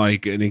wasn't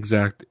like it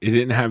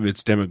didn't have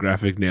its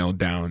demographic nailed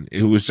down.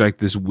 It was like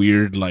this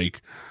weird,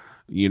 like,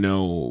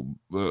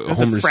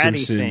 Homer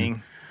Simpson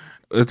thing.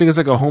 I think it's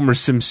like a Homer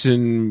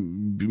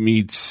Simpson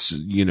meets,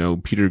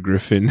 Peter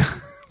Griffin,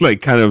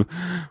 like kind of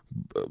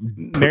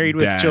Married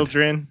with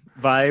Children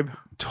vibe.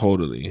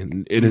 Totally.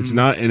 And it's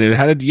not, and it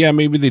had,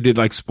 maybe they did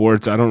like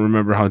sports. I don't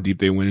remember how deep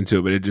they went into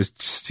it, but it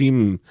just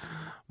seemed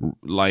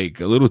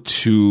like a little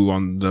too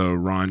on the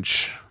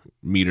rancho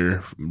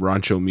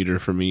meter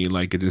for me.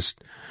 Like it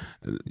just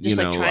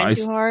like trying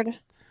too hard.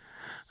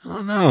 I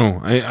don't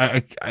know.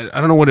 I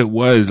don't know what it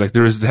was. Like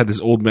had this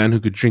old man who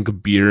could drink a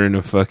beer in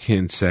a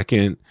fucking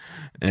second,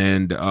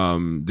 and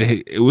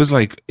it was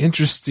like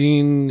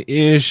interesting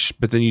ish,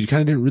 but then you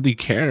kind of didn't really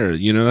care.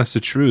 You know, that's the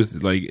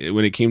truth. Like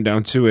when it came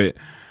down to it,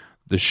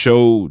 the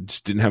show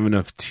just didn't have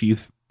enough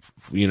teeth,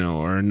 you know,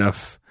 or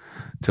enough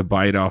to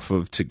bite off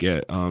of to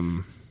get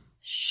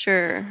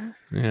Sure.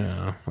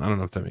 Yeah, I don't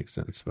know if that makes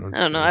sense, but I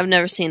don't know. I've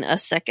never seen a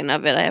second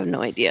of it. I have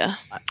no idea.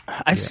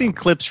 I've seen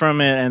clips from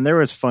it, and there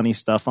was funny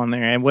stuff on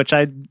there, and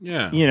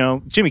you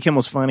know, Jimmy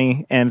Kimmel's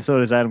funny, and so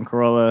does Adam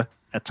Carolla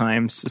at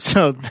times.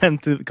 So them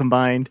two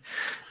combined,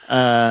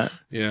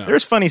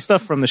 there's funny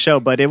stuff from the show,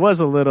 but it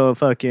was a little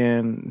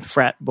fucking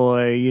frat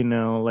boy, you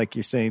know, like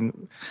you're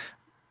saying.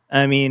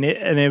 I mean,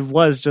 it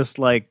was just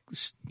like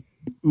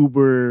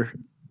uber,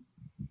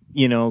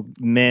 you know,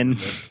 men.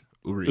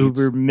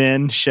 Uber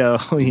men show,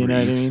 you know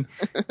what I mean?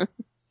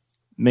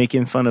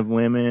 Making fun of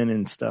women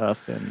and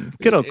stuff, and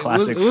good old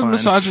classic it was fun.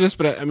 Misogynist,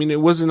 but I mean,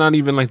 it was not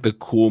even like the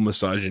cool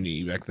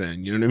misogyny back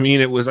then. You know what I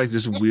mean? It was like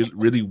this weird,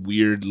 really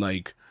weird,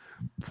 like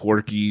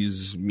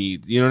Porky's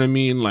meet. You know what I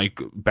mean?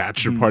 Like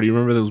Bachelor Party.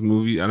 Remember those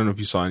movies? I don't know if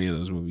you saw any of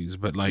those movies,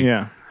 but like,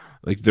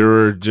 like there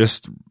were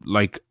just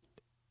like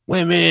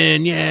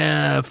women,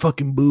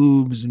 fucking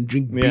boobs and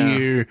drink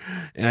beer.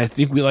 And I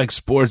think we like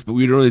sports, but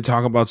we don't really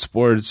talk about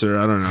sports, or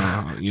I don't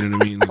know. You know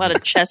what I mean? A lot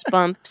of chest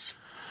bumps.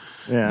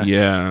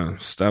 Yeah.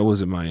 So that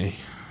wasn't my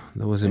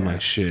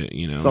shit,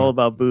 you know. It's all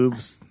about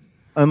boobs.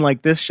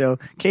 Unlike this show.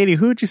 Katie,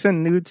 who'd you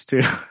send nudes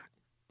to?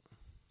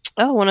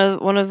 Oh, one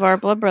of our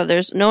blood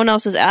brothers. No one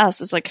else's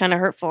ass. It's like kind of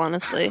hurtful,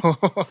 honestly.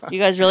 You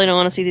guys really don't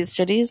want to see these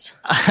shitties?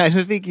 I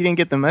don't think you didn't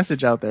get the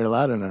message out there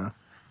loud enough.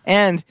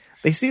 And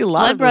they see a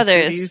lot blood of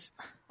brothers cities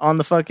on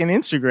the fucking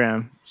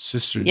Instagram.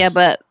 Sisters. Yeah,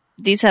 but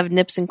these have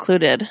nips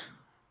included.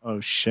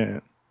 Oh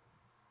shit.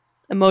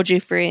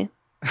 Emoji free.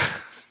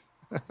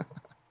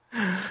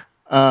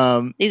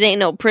 These ain't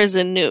no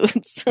prison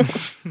nudes.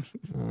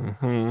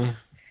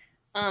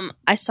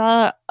 I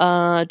saw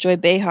Joy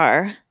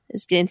Behar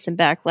is getting some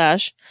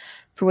backlash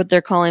for what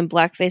they're calling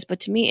blackface, but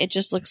to me it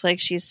just looks like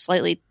she's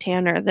slightly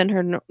tanner than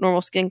her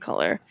normal skin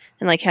color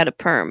and like had a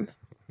perm.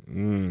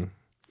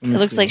 It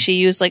looks like she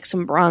used like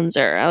some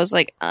bronzer. I was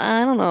like,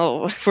 I don't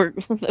know if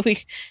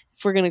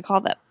we're gonna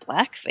call that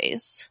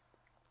blackface.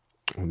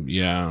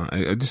 Yeah,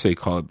 I just say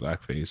call it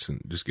blackface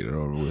and just get it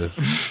over with.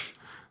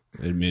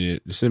 Admit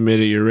it. Just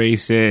admit it. You're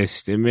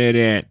racist. Admit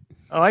it.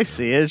 Oh, I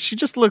see it. She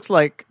just looks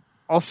like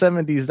all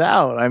 70s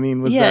out. I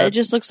mean, it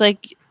just looks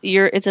like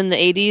it's in the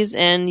 80s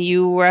and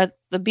you were at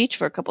the beach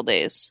for a couple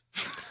days.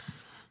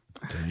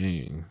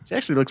 Dang. She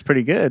actually looks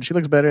pretty good. She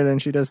looks better than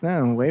she does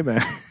now. Way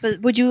better.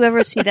 But would you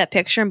ever see that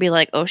picture and be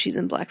like, oh, she's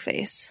in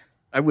blackface?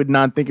 I would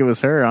not think it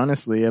was her,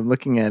 honestly. I'm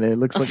looking at it. It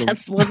looks like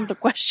that wasn't the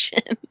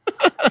question.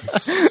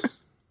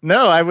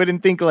 No, I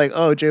wouldn't think like,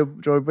 oh, Joy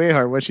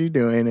Behar, what's she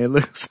doing? It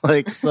looks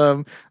like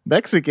some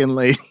Mexican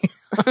lady,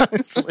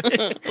 honestly.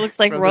 It looks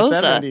like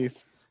Rosa.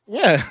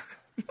 Yeah.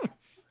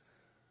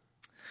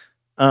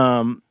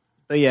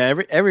 But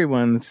yeah,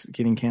 everyone's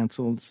getting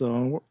canceled,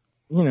 so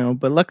you know,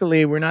 but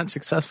luckily we're not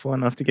successful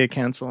enough to get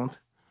canceled.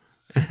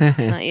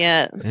 Not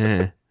yet.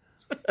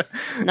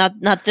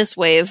 Not this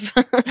wave.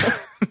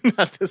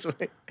 Not this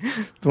way.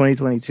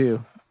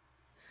 2022.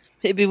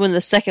 Maybe when the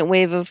second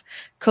wave of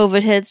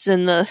COVID hits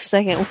and the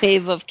second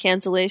wave of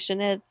cancellation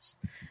hits.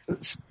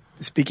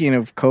 Speaking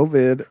of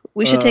COVID,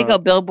 we should take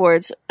out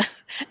billboards.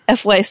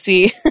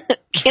 FYC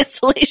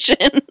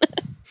cancellation.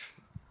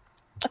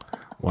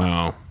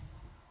 Wow.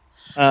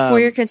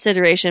 For your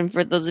consideration,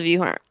 for those of you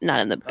who are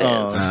not in the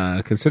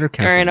biz. Consider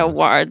canceling. Aaron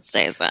Award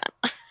says that.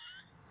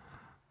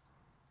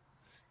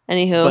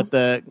 Anywho.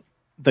 But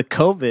the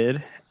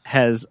COVID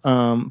has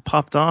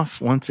popped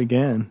off once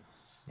again.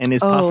 And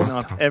is popping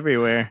off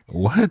everywhere.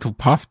 What?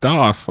 Popped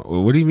off?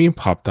 What do you mean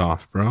popped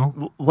off,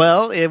 bro?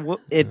 Well, it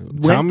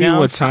tell me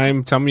what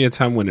time. Tell me a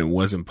time when it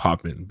wasn't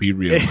popping. Be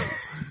real.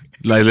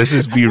 Like, let's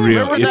just be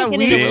real.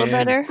 It's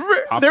better.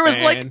 There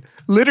was like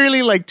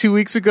literally like 2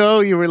 weeks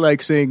ago, you were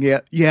like saying,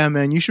 yeah,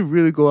 man, you should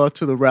really go out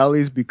to the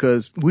rallies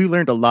because we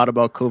learned a lot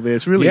about COVID.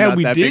 It's really not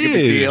that big of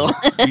a deal.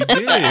 We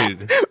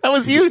did. That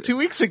was you 2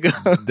 weeks ago.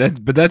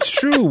 But that's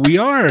true. We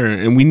are,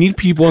 and we need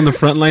people on the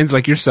front lines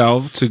like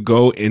yourself to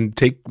go and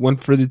take one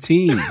for the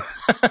team.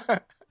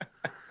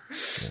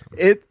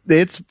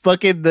 It's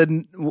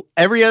fucking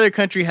every other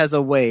country has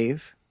a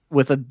wave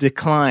with a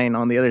decline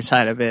on the other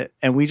side of it,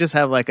 and we just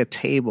have like a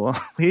table.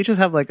 We just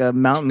have like a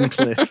mountain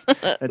cliff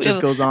that just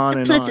goes on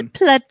and on.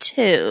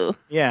 Plateau.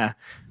 Yeah.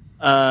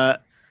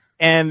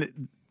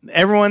 And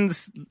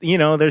everyone's, you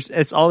know,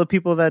 it's all the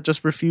people that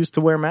just refuse to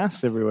wear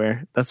masks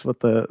everywhere. That's what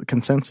the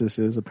consensus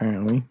is,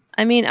 apparently.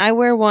 I mean, I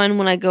wear one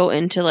when I go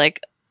into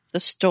like the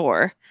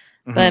store,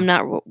 but I'm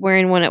not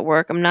wearing one at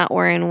work. I'm not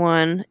wearing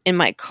one in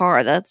my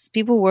car.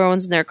 People wear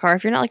ones in their car.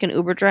 If you're not like an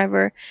Uber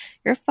driver,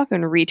 you're a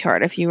fucking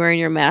retard if you're wearing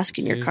your mask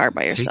in your car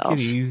by yourself.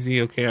 Take it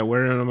easy, okay? I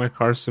wear it in my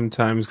car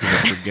sometimes because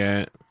I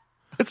forget.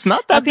 It's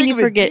not that How can big you of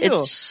a forget? deal.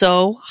 It's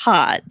so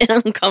hot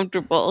and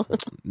uncomfortable.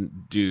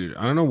 Dude,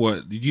 I don't know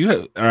what you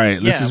have. All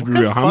right, let's just what be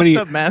kind real. of How many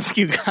fucked up mask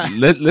you got?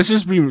 let's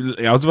just be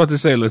I was about to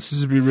say, let's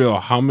just be real.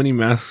 How many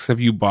masks have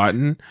you bought,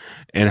 and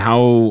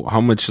how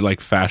much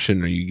like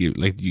fashion are you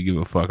do you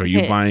give a fuck? Are you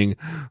Okay. buying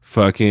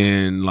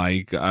fucking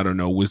like, I don't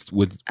know, with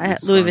Louis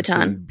Wisconsin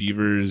Vuitton.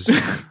 Beavers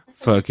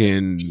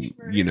fucking,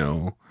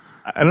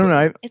 I don't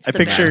know. It's I the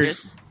picture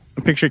best.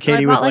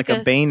 Katie bought with like like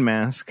a a- Bane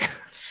mask.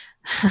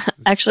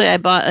 Actually, I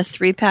bought a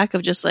 3-pack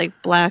of just like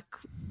black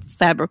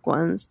fabric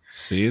ones.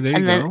 See, there you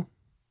And then- go.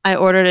 I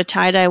ordered a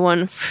tie-dye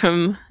one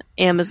from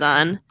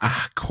Amazon.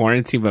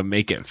 Quarantine, but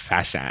make it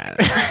fashion.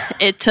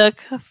 It took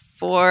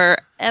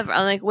forever. I'm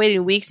like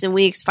waiting weeks and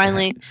weeks.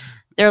 Finally,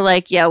 they're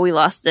like, yeah, we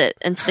lost it.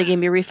 And so they gave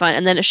me a refund.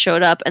 And then it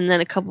showed up. And then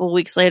a couple of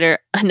weeks later,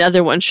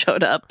 another one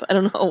showed up. I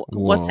don't know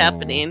what's Whoa.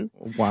 happening.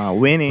 Wow,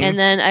 winning. And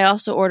then I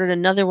also ordered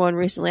another one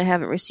recently. I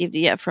haven't received it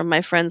yet from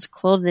my friend's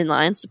clothing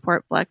line,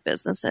 support black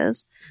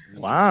businesses.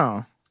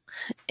 wow.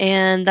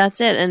 And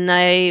that's it. And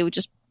I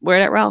just wear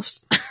it at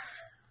Ralph's.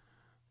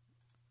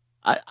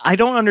 I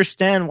don't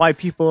understand why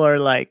people are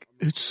like,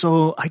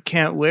 I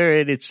can't wear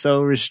it. It's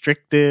so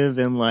restrictive.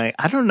 And like,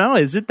 I don't know.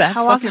 Is it that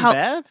How fucking often-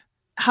 bad?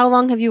 How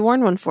long have you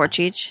worn one for,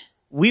 Cheech?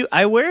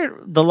 I wear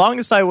it, the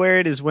longest I wear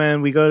it is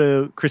when we go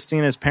to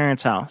Christina's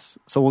parents' house.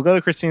 So we'll go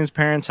to Christina's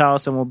parents'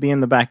 house and we'll be in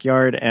the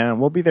backyard and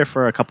we'll be there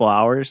for a couple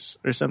hours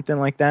or something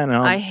like that. And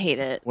I'll I hate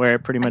it. wear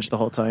it pretty much the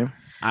whole time.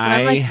 When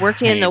I'm like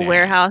working in the hate it.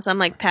 warehouse, I'm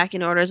like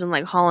packing orders and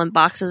like hauling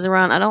boxes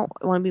around. I don't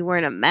want to be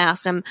wearing a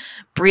mask. I'm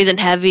breathing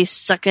heavy,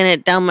 sucking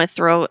it down my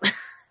throat.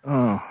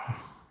 Oh,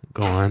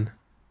 Go on.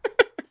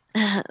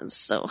 It's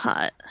so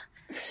hot.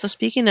 So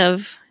speaking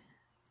of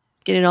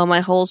getting all my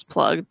holes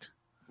plugged,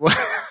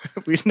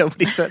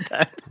 nobody said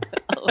that.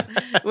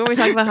 when we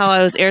talking about how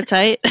I was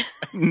airtight,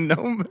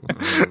 No.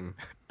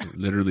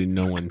 Literally,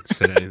 no one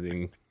said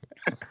anything.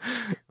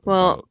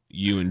 well,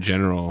 You in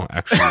general,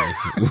 actually.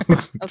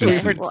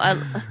 okay, Just-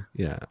 well,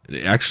 yeah.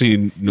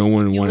 Actually, no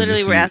one you wanted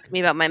literally to were see. asking me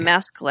about my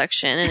mask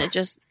collection, and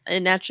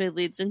it naturally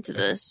leads into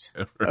this.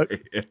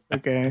 Right.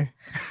 Okay.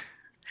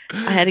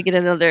 I had to get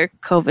another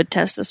COVID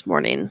test this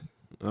morning.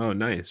 Oh,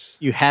 nice.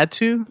 You had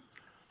to?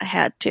 I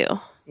had to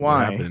What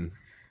Why? happened?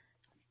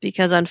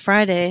 because on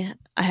Friday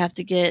I have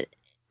to get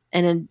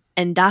an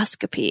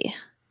endoscopy.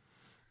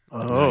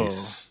 Oh.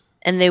 Nice.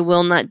 And they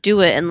will not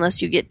do it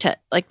unless you get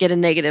get a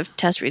negative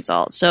test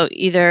result. So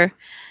either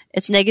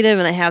it's negative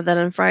and I have that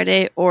on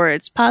Friday, or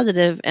it's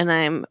positive and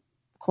I'm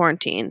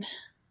quarantined.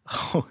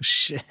 Oh,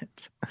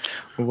 shit.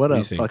 What do a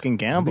you think? fucking I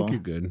gamble. think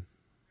you're good.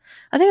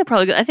 I think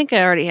I think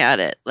I already had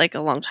it like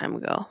a long time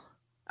ago.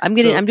 I'm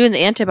So- doing the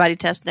antibody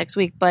test next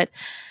week, but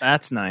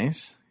That's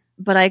nice.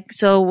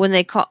 when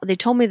they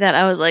told me that,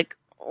 I was like,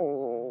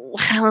 oh,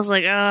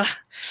 I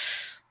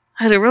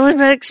had a really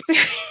bad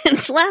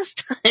experience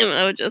last time.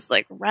 I would just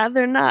like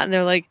rather not. And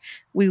they're like,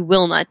 we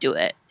will not do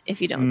it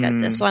if you don't get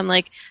this. So I'm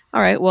like,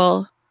 all right,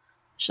 well,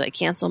 should I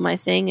cancel my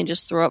thing and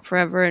just throw up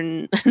forever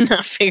and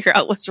not figure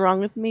out what's wrong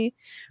with me?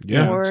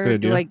 Yeah, that's a Or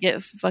good do idea. I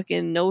get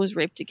fucking nose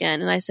raped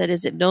again? And I said,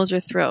 is it nose or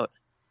throat?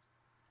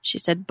 She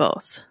said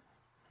both.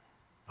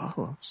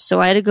 Oh.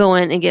 So I had to go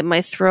in and get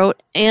my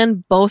throat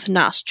and both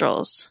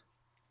nostrils.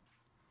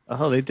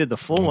 Oh, they did the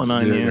full one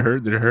on Did you. it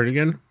hurt? Did it hurt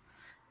again?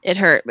 It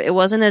hurt, but it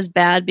wasn't as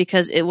bad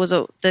because it was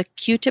the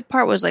Q-tip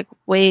part was like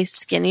way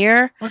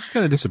skinnier. I'm actually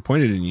kind of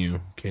disappointed in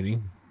you,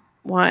 Katie.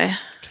 Why? I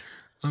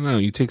don't know.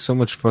 You take so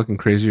much fucking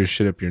crazier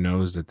shit up your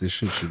nose that this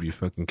shit should be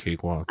fucking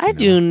cakewalk. I you know?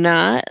 do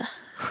not.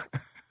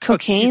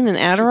 Cocaine and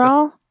she's a-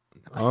 Adderall?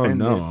 Oh offended.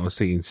 no, I was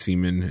taking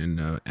semen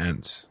and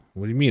ants.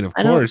 What do you mean? Of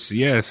I don't- course,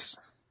 yes.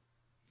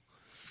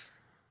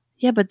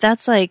 Yeah, but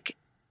that's like,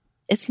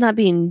 it's not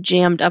being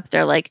jammed up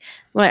there. Like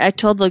when I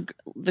told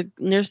the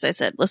nurse, I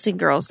said, "Listen,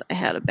 girls, I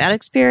had a bad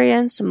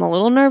experience. I'm a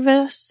little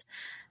nervous.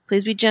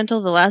 Please be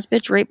gentle. The last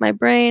bitch raped my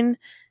brain."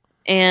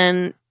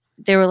 And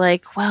they were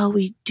like, "Well,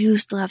 we do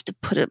still have to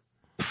put it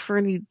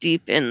pretty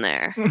deep in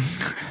there."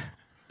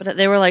 But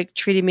they were like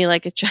treating me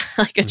like a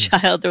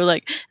child. They're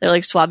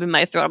like swabbing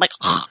my throat. I'm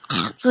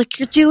like,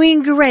 "You're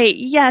doing great.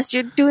 Yes,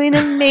 you're doing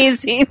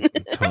amazing."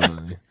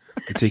 Totally.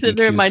 You're taking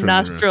They're in cues my from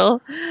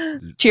nostril.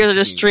 Tears are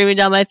just streaming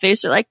down my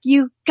face. They're like,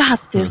 "You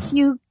got this.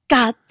 You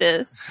got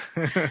this."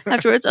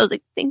 Afterwards, I was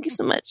like, "Thank you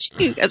so much.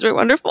 You guys were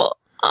wonderful."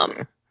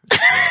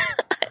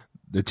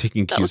 They're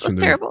taking That cues was from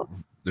their. terrible.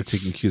 They're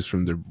taking cues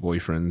from their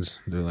boyfriends.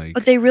 They're like,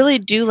 But they really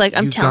do. Like,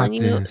 I'm "You telling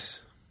got you,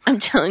 this." I'm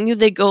telling you,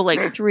 they go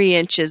like 3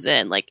 inches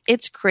in. Like,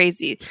 it's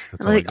crazy. That's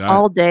And, all I like got.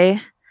 all day,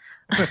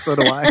 So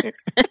do I.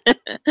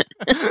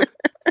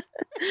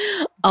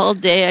 all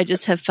day, I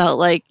just have felt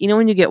like, you know,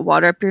 when you get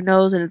water up your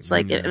nose and it's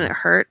like Yeah. and it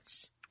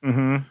hurts.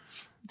 Mm-hmm.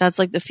 That's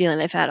like the feeling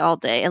I've had all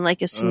day, and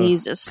like a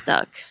sneeze is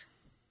stuck.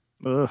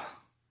 Ugh.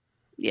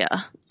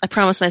 Yeah, I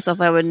promised myself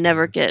I would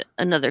never get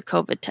another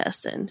COVID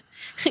test, and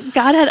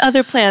God had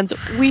other plans.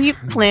 We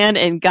plan,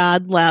 and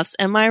God laughs.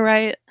 Am I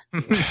right?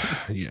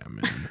 Yeah,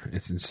 man,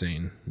 it's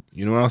insane.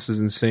 You know what else is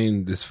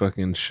insane? This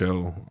fucking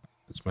show.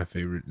 It's my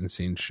favorite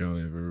insane show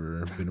I've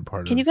ever been a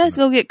part of. Can you guys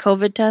go get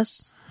COVID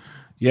tests?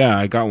 Yeah,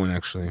 I got one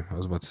actually. I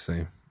was about to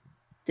say.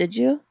 Did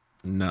you?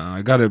 No,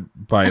 I got it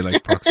by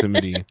like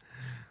proximity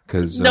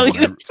because No,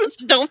 you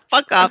just don't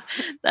fuck off.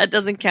 That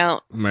doesn't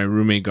count. my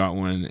roommate got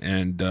one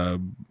and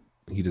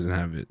he doesn't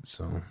have it.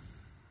 So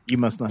You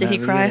must not. Did he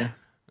have it cry?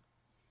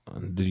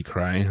 either. did he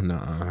cry?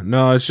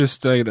 No. It's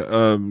just like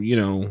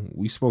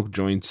we smoke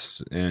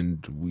joints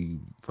and we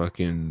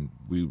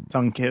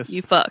Tongue kiss.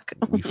 You fuck.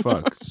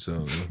 fuck.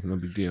 So no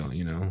big deal,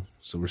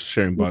 So we're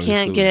sharing You bodily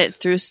can't get it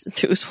fluids.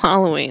 through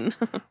swallowing.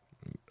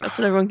 That's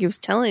what everyone keeps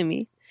telling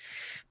me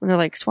when they're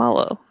like,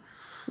 swallow.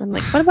 I'm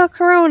like, what about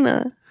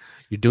Corona?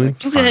 You're doing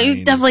You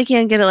fine. definitely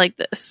can't get it like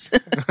this.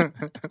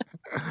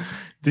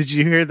 Did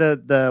you hear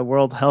that the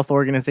World Health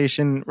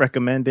Organization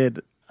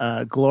recommended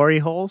glory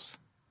holes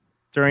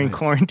during Nice.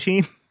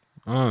 quarantine?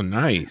 Oh,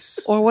 nice.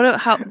 Or what?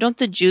 How don't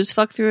the Jews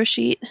fuck through a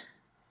sheet?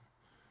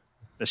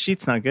 The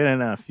sheet's not good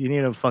enough. You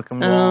need a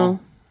fucking Oh, wall.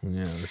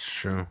 Yeah, that's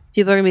true.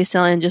 people are gonna be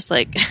selling just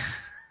like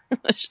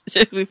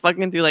should we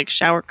fucking through like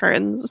shower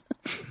curtains.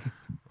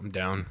 I'm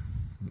down.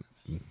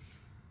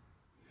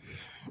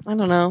 I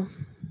don't know.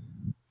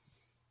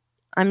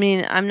 I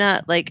mean, I'm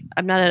not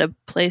at a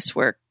place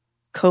where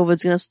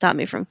COVID's gonna stop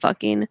me from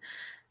fucking.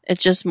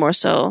 It's just more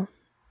so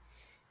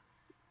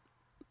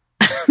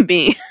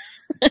me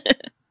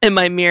in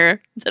my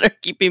mirror that are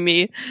keeping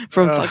me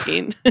from Ugh.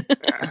 fucking.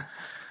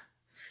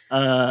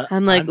 Uh,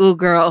 I'm like, ooh,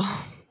 girl,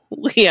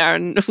 we are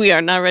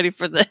not ready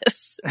for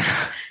this.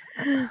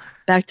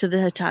 Back to the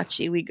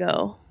Hitachi we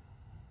go.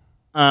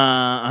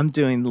 I'm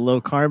doing the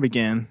low carb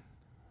again.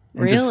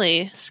 And just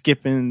Really?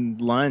 skipping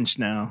lunch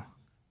now.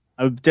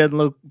 I've done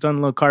low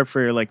carb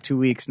for like 2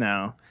 weeks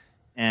now,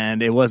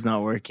 and it was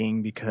not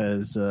working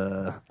because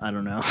I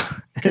don't know.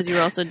 Because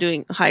you're also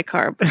doing high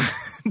carb.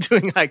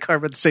 Doing high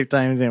carb at the same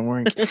time didn't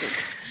work.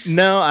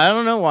 No, I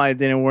don't know why it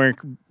didn't work.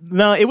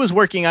 No, it was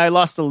working. I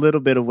lost a little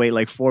bit of weight,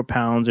 like 4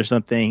 pounds or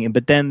something.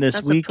 But then this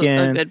That's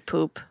weekend, a good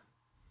poop.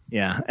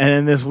 yeah. And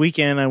then this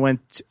weekend, I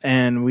went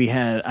and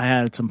I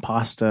had some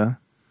pasta,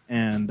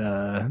 and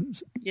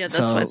Yeah, that's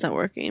So- why it's not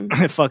working.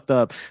 it fucked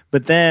up.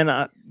 But then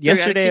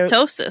yesterday,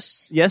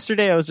 ketosis.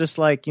 I was just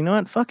like, you know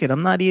what? Fuck it.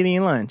 I'm not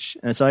eating lunch.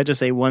 And so I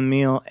just ate one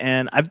meal.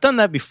 And I've done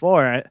that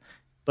before,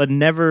 but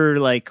never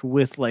like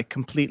with like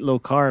complete low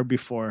carb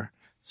before.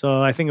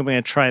 So I think I'm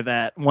going to try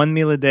that. One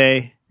meal a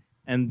day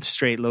and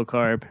straight low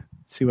carb.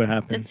 See what The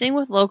happens. thing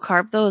with low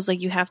carb though is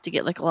like you have to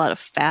get like a lot of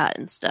fat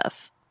and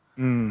stuff.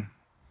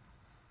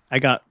 I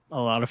got a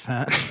lot of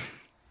fat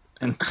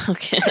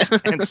Okay.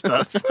 and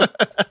stuff.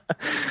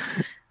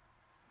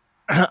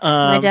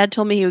 My dad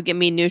told me he would give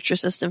me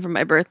Nutrisystem for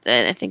my birthday,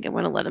 and I think I'm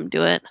going to let him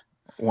do it.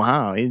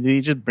 Wow. Did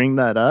you just bring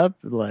that up?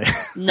 Like,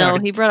 No,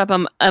 he brought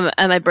up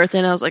at my birthday,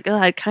 and I was like, oh,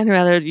 I'd kind of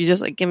rather you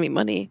just like give me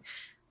money.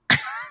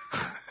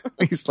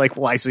 he's like,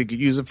 why? So you could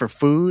use it for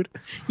food?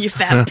 You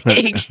fat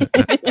pig.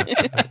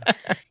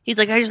 He's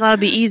like, I just thought it'd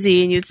be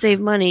easy, and you'd save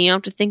money. You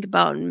don't have to think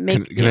about and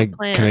make Can I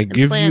plan. can I and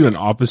give plan you an it.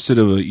 opposite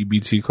of an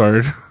EBT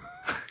card?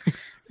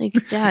 Like,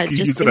 Dad, You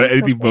just use it give on me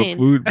anything but cocaine.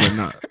 food, but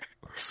not.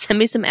 Send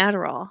me some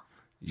Adderall.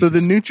 So the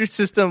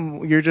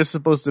Nutrisystem, you're just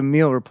supposed to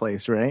meal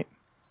replace, right?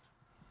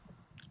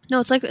 No,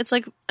 it's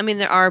like I mean,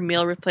 there are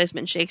meal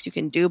replacement shakes you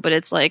can do, but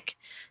it's like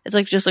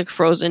just like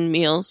frozen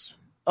meals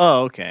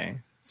Oh, okay.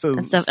 So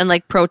and stuff, and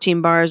like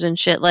protein bars and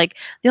shit. Like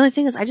the only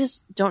thing is, I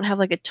just don't have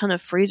like a ton of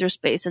freezer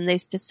space, and they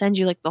send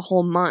you like the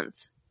whole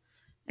month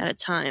at a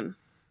time.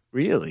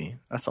 really,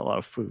 that's a lot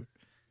of food.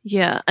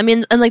 Yeah, I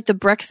mean, and like the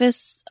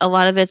breakfast, a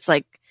lot of it's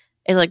like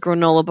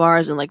granola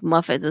bars and like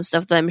muffins and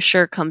stuff that I'm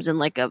sure comes in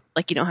like you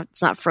don't have,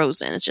 it's not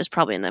frozen. It's just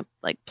probably in a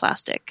like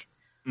plastic.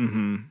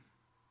 Mm-hmm.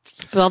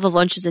 But all the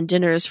lunches and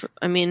dinners,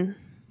 I mean,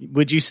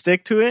 Would you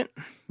stick to it?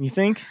 You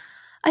think?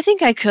 I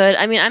think I could.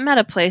 I mean, I'm at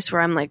a place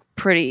where I'm like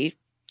pretty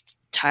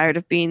tired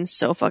of being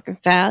so fucking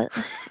fat,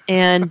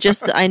 and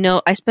just I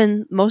know I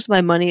spend most of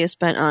my money is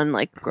spent on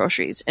like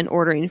groceries and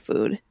ordering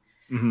food.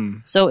 Mm-hmm.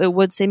 So it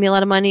would save me a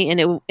lot of money, and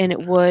it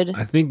would.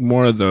 I think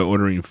more of the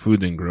ordering food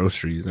than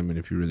groceries. I mean,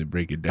 if you really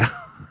break it down,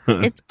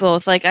 It's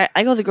both. Like I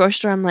go to the grocery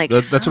store, I'm like,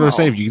 that's what I'm how?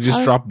 saying. If you can just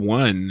How- drop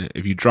one,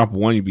 if you drop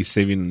one, you'd be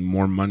saving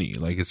more money.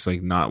 Like it's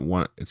like not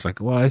one. It's like,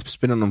 well, I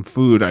spend it on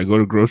food. I go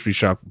to grocery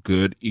shop,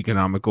 good,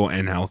 economical,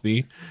 and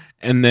healthy,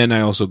 and then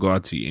I also go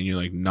out to eat, and you're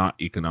like not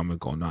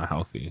economical, not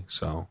healthy.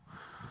 So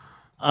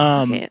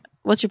Okay,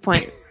 what's your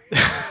point?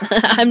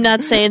 I'm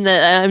not saying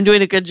that I'm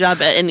doing a good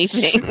job at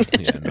anything.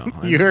 yeah,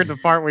 no. You heard the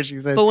part where she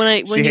said, But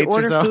when she you hates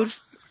order herself.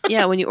 food,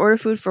 yeah, when you order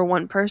food for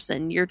one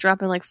person, you're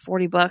dropping like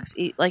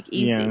 $40 like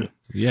easy.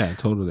 Yeah,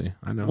 totally.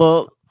 I know.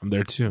 Well, I'm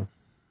there too.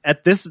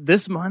 at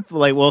this month,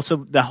 like, well, so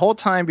the whole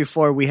time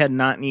before we had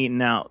not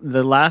eaten out.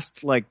 The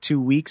last like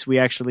 2 weeks, we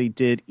actually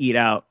did eat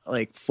out,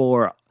 like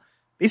for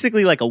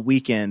basically like a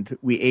weekend.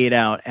 We ate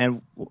out,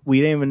 and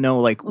we didn't even know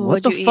like what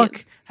What'd the you fuck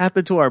eat?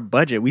 happened to our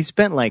budget. We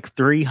spent like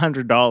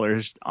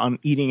 $300 on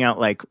eating out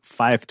like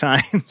 5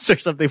 times or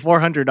something,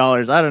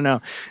 $400. I don't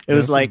know. It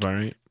was That like, sounds about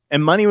right.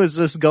 and money was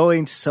just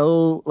going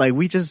so like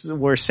we just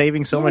were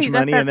saving so Yeah, much you got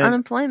money, that and then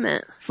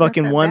unemployment.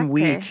 fucking Got that 1 back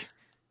week. pay.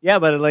 Yeah,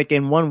 but like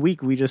in 1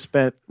 week we just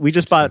bought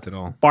it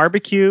all.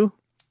 barbecue,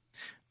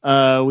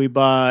 We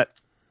bought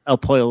El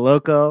Pollo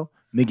Loco,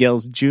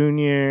 Miguel's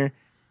Jr.,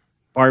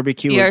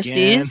 barbecue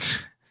BRCs?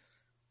 again.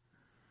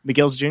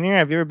 Miguel's Jr.,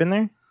 have you ever been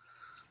there?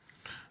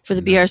 For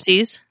the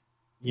BRCs?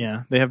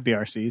 Yeah, they have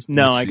BRCs.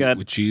 No, I got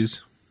with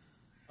cheese.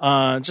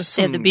 just They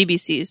some have the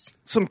BBCs.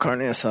 some carne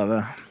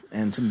asada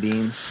and some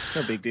beans.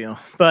 No big deal.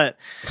 But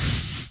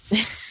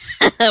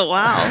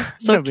Wow.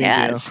 So no big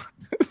cash. deal.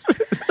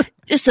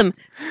 Just some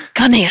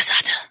carne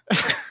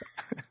asada.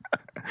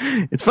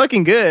 It's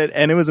fucking good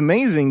and it was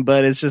amazing,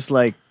 but it's just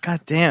like,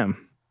 god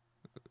damn.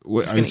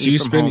 What, Just so gonna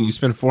eat from home. you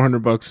spent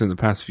 $400 in the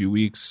past few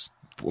weeks,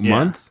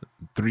 month,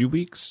 3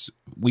 weeks,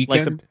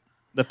 weekend.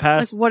 The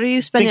past Like, what are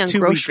you spending on think 2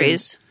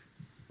 groceries?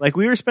 like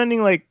we were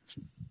spending like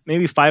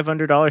maybe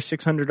 $500,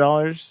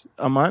 $600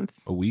 a month.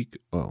 A week.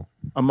 Oh,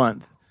 A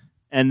month.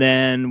 And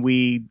then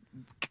we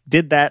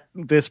did that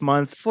this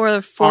month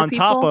For 4 on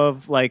people? top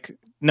of like,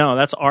 no,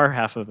 that's our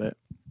half of it.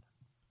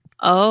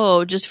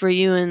 Oh, just for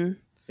you and...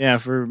 Yeah,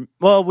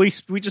 we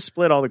just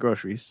split all the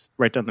groceries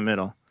right down the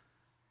middle.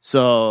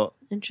 So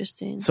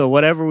Interesting.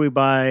 whatever we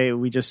buy,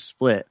 we just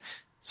split.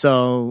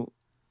 So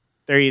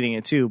they're eating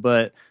it too,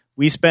 but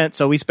we spent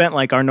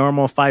like our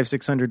normal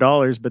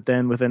 $500-$600, but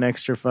then with an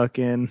extra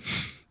fucking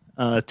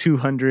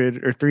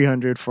 $200 or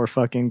 $300 for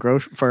fucking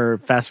for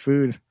fast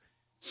food.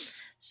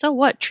 So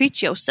what?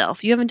 Treat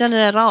yourself. You haven't done it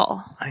at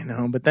all. I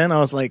know, but then I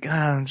was like,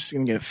 I'm just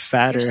gonna get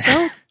fatter.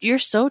 You're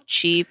so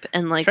cheap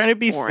and like Trying to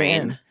be boring.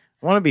 thin.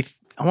 I want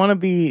to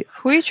be.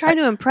 Who are you trying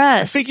to I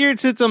impress? figured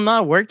since I'm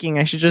not working,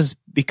 I should just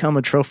become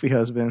a trophy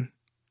husband.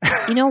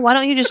 You know, why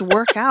don't you just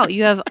work out?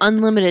 You have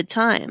unlimited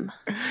time.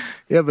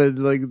 Yeah, but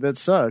like that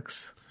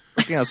sucks.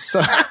 Working out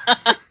sucks.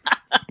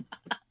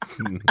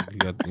 you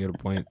got a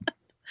point.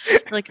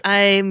 Like,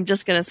 I'm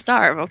just gonna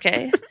starve.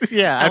 Okay,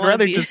 Yeah, I I'd wanna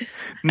rather be- just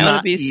I want to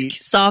not be eat.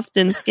 soft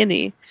and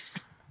skinny.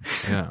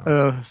 Yeah.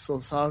 Oh, so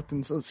soft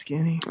and so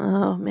skinny.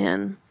 Oh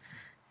man,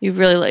 you've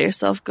really let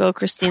yourself go.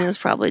 Christina's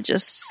probably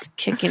just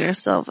kicking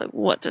herself. Like,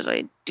 what did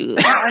I do?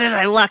 Why did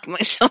I lock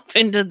myself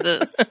into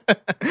this?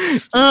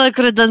 Oh, I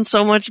could have done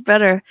so much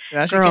better.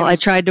 Now she Girl, can't- I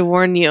tried to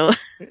warn you.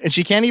 and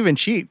she can't even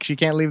cheat. She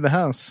can't leave the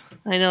house.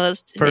 I know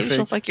that's maybe she'll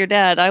Perfect. fuck your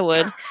dad. I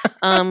would.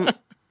 I'll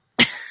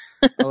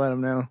let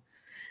him know.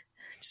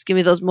 Just give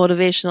me those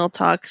motivational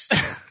talks.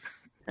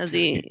 As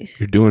he,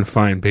 You're doing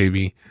fine,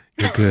 baby.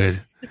 You're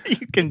good.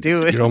 You can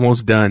do it. You're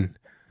almost done.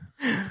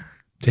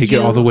 Take it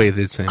all the way,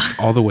 this thing.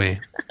 All the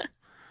way.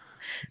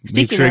 Make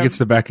Speaking sure it of- gets to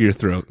the back of your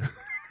throat.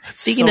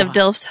 speaking So of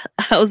DILFs,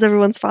 how's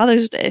everyone's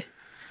Father's Day?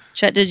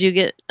 Chet, did you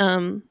get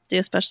do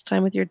a special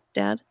time with your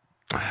dad,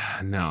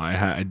 No,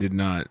 I did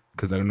not,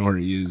 because I don't know where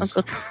he is.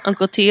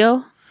 Uncle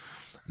Tio?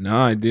 No,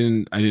 I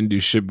didn't do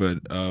shit, but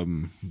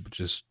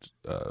just.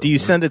 Do you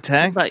send a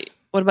text?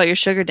 What about your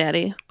sugar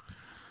daddy?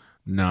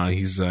 No,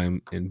 he's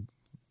in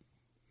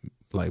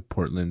like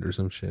Portland or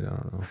some shit. I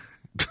don't know.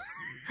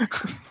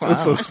 Wow.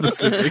 So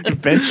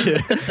specific. Betcha.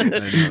 I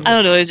know. I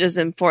don't know. It's just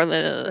in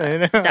Portland, I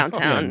know. Yeah,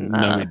 downtown.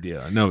 no big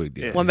deal. No big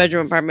deal. One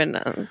bedroom apartment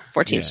on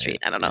 14th Yeah, Street.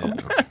 I don't know.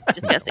 yeah.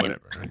 Just guessing.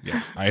 Whatever.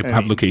 Yeah. I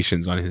have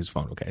locations on his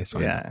phone. Okay, so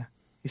Yeah.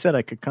 He said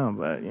I could come,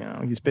 but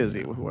he's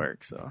busy with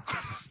work. So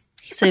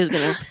He said he was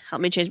going to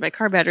help me change my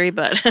car battery,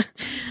 but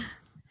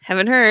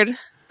haven't heard. do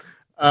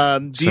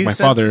you my send,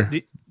 father. Do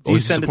you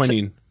Always send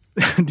disappointing.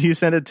 do you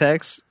send a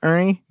text,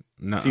 Ernie,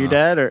 Nuh-uh. to your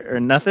dad or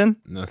nothing?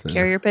 Nothing.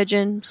 Carrier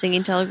pigeon,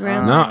 singing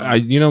telegram.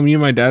 No, me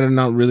and my dad are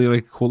not really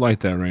like cool like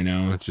that right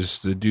now. It's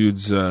just the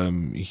dude's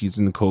he's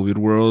in the COVID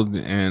world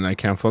and I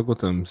can't fuck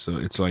with him. So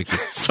it's like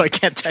So I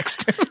can't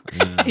text him.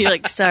 You're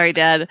like, sorry,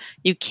 Dad,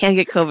 you can't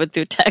get COVID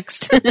through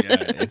text. yeah,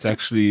 it's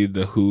actually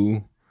the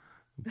WHO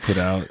put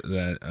out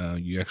that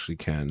you actually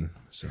can.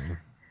 So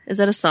Is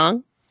that a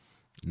song?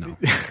 no,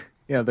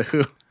 Yeah, the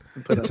Who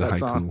put it's out a that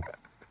song.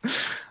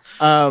 haiku.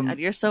 God,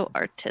 you're so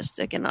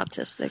artistic and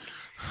autistic.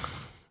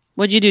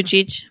 What'd you do,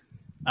 Cheech?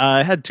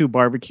 I had 2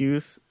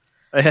 barbecues.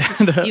 I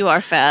had, You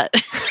are fat.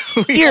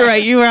 You're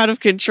right. You were out of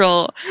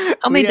control.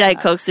 How many Diet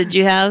Cokes did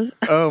you have?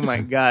 oh my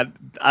god,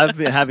 I've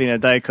been having a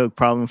Diet Coke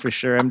problem for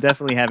sure. I'm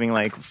definitely having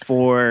like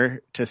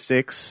 4 to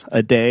 6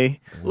 a day,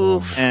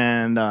 Oof.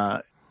 and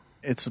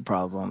it's a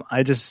problem.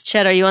 I just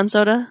Chet, are you on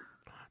soda?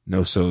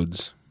 No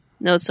sods.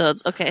 No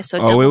sodas. Okay, so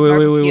Oh double wait.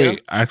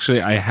 barbecue.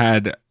 Actually, I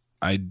had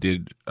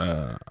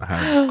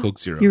Coke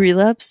Zero. You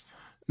relapsed?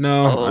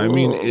 No, I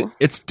mean Oh.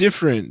 it's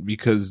different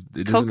because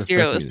it doesn't Coke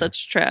Zero affect is me.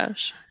 such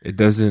trash. It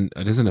doesn't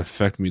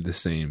affect me the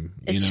same.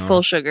 It's you know?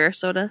 full sugar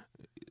soda.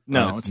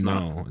 no, it's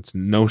not. No, it's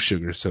no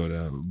sugar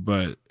soda.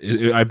 But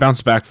I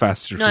bounce back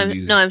faster No, from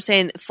these. I'm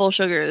saying full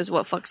sugar is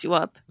what fucks you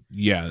up.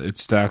 Yeah,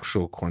 it's the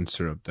actual corn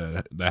syrup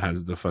that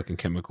has the fucking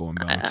chemical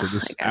imbalance. So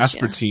this I gotcha.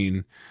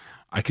 aspartame,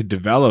 I could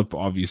develop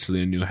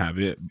obviously a new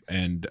habit,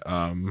 and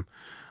I'm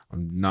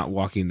not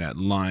walking that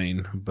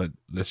line. But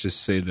let's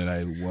just say that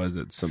I was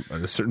at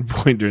a certain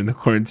point during the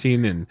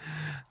quarantine, and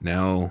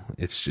now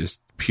it's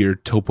just pure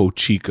Topo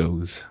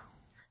Chicos.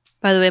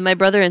 By the way, my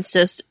brother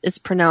insists it's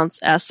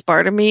pronounced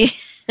aspartame,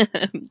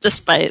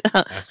 despite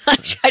I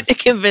tried to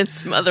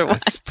convince him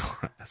otherwise.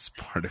 That's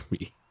part of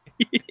me.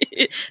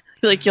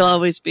 Like you'll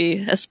always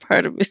be as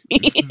part of me.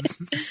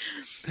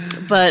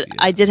 But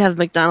I did have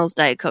McDonald's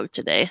Diet Coke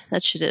today.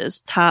 That shit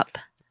is top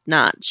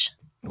notch.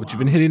 What you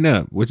been hitting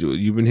up?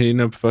 You've been hitting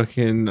up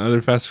fucking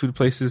other fast food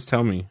places?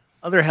 Tell me.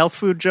 Other health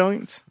food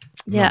joints?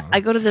 Yeah, I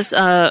go to this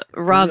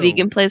raw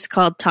vegan place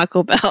called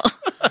Taco Bell.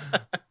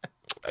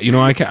 You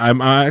know,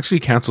 I actually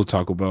canceled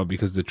Taco Bell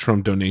because of the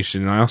Trump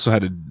donation, and I also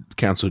had to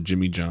cancel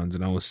Jimmy John's,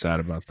 and I was sad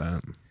about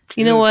that.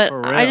 You know what?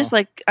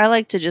 I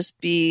like to just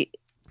be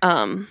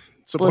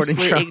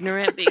blissfully Trump.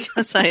 ignorant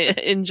because I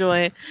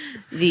enjoy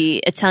the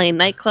Italian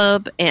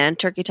nightclub and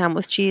turkey time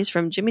with cheese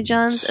from Jimmy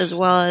John's, as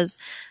well as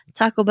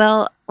Taco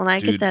Bell. When I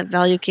get that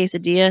value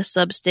quesadilla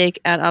sub steak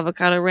at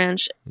Avocado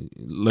Ranch,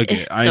 look,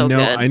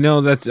 I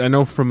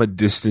know from a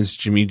distance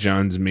Jimmy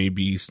John's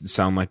maybe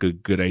sound like a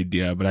good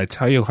idea, but I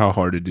tell you how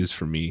hard it is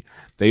for me.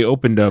 They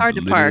opened up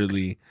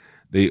literally.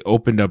 They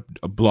opened up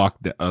a block,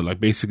 like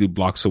basically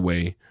blocks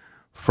away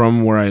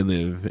from where I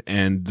live,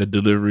 and the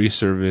delivery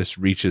service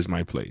reaches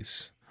my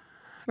place.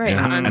 Right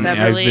on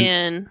Beverly,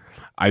 and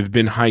I've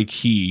been high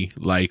key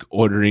like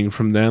ordering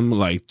from them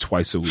like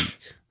twice a week.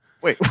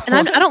 Wait, and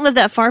I don't live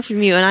that far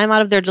from you, and I'm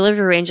out of their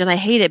delivery range, and I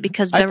hate it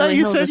because Beverly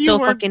Hills is so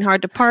fucking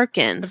hard to park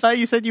in. I thought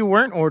you said you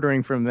weren't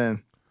ordering from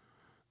them.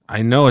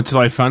 I know, until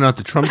I found out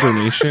the Trump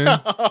donation.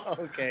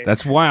 Okay,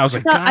 that's why I was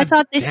like, I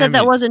thought they said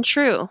that wasn't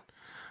true.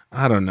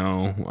 I don't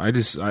know.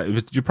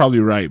 You're probably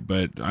right,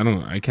 but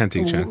I can't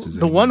take chances.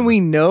 The one we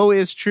know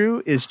is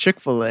true is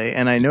Chick-fil-A,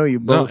 and I know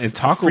you both and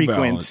Taco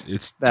frequent Bell.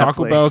 It's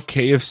Taco Bell,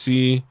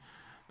 KFC.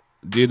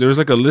 Dude, there's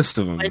like a list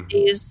of them.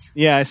 Wendy's.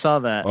 Yeah, I saw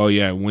that. Oh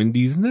yeah,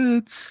 Wendy's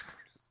nuts.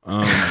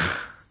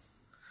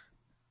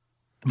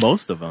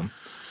 Most of them.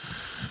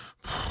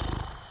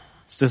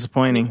 It's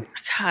disappointing.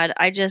 God,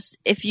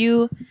 if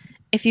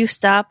you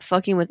stop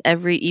fucking with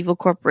every evil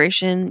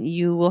corporation,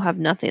 you will have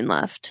nothing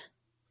left.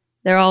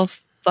 They're all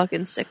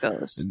fucking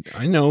sickos.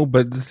 I know,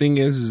 but the thing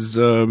is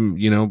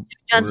you know,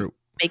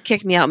 they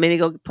kicked me out, made me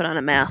go put on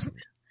a mask.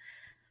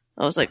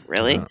 I was like,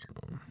 really?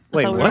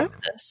 Wait, what?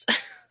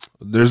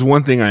 There's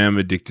one thing I am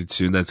addicted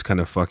to that's kind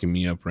of fucking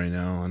me up right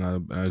now,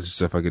 and I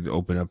just, if I could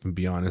open up and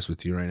be honest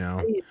with you right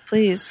now.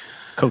 Please.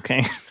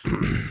 Cocaine.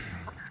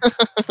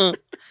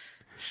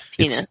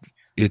 Penis.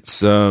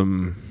 It's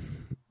the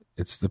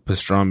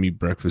pastrami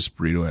breakfast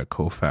burrito at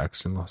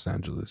Kofax in Los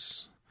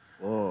Angeles.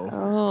 Whoa.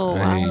 Oh,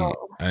 wow.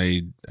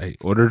 I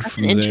ordered that's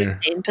from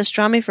interesting.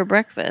 Pastrami for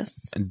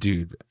breakfast.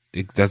 Dude,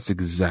 that's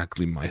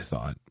exactly my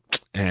thought.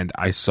 And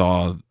I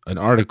saw an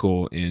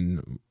article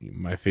in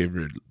my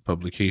favorite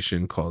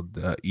publication called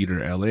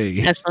Eater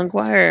LA. National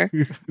Enquirer.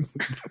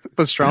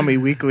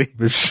 Pastrami Weekly.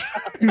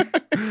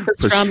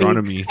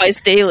 Pastrami. Twice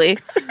daily.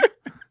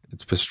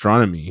 It's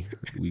Pastrami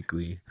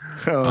Weekly.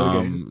 Oh,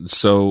 okay.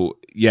 So,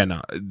 yeah,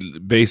 no.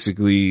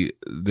 Basically,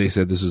 they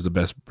said this was the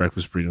best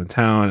breakfast burrito in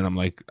town. And I'm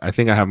like, I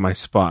think I have my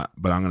spot,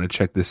 but I'm going to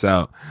check this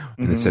out.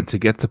 And it said to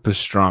get the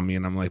pastrami.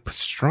 And I'm like,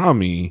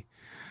 pastrami?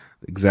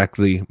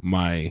 Exactly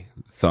my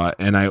thought.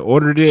 And I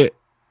ordered it,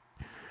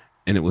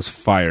 and it was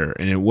fire.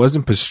 And it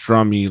wasn't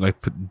pastrami like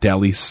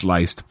deli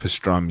sliced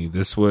pastrami.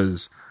 This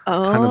was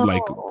kind of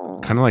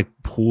like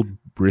pulled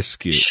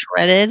brisket,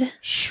 shredded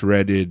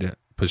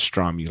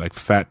pastrami, like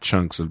fat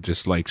chunks of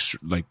just like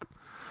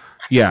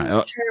yeah. I'm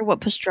not sure what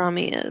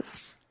pastrami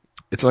is.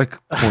 It's like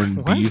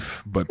corned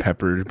beef, but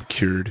peppered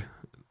cured.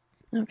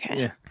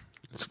 Okay. Yeah.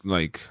 It's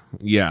like,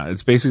 yeah,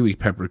 it's basically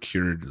pepper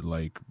cured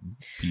like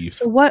beef.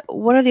 So what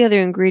are the other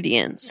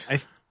ingredients?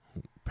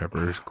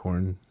 Pepper,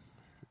 corn,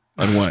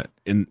 and what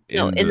in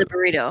the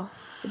burrito,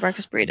 the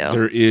breakfast burrito.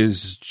 There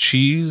is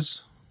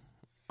cheese,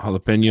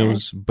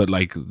 jalapenos, but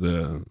like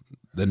the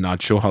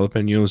nacho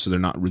jalapenos, so they're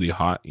not really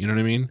hot. You know what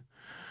I mean?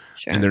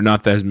 Sure. And they're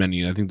not that as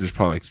many. I think there's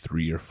probably like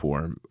 3 or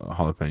 4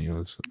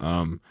 jalapenos.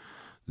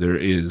 There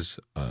is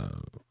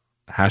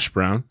hash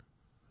brown,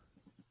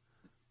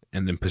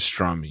 and then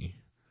pastrami.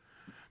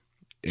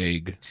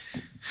 Egg.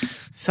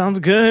 Sounds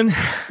good.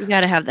 You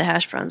gotta have the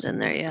hash browns in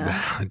there,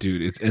 yeah.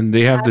 Dude,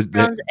 they have hash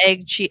browns,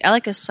 egg, cheese. I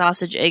like a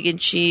sausage, egg, and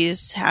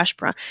cheese hash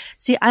brown.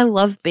 See, I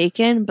love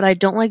bacon, but I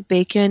don't like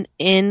bacon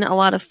in a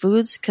lot of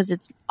foods because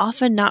it's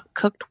often not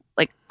cooked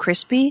like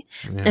crispy,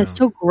 and it's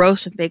so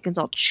gross when bacon's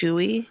all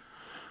chewy.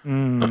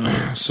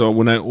 So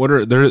when I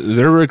order,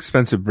 there were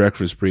expensive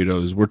breakfast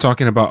burritos. We're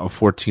talking about a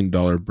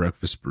 $14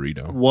 breakfast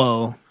burrito.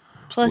 Whoa.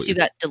 Plus, you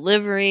got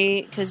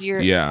delivery because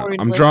you're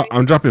I'm dropping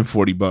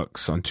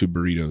 $40 on 2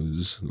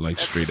 burritos, like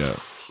straight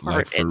up,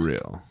 like for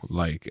real.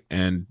 Like,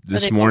 and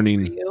this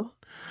morning,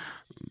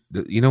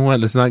 you know what?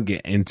 Let's not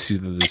get into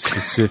the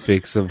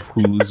specifics of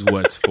who's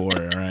what's for.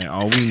 All right,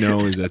 all we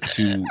know is that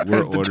 2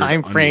 were ordered.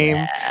 Time frame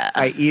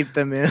I eat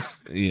them in.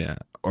 Yeah,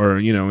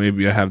 or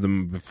maybe I have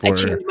them before. I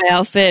change my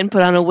outfit and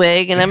put on a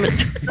wig, and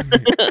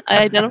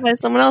I identify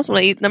someone else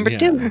when I eat number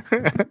 2.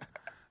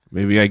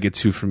 Maybe I get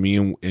 2 for me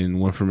and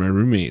 1 for my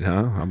roommate,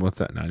 huh? How about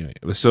that? No, anyway,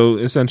 so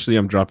essentially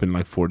I'm dropping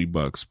like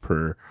 $40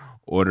 per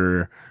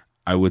order.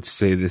 I would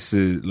say this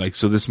is like,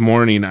 so this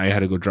morning I had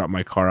to go drop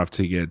my car off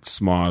to get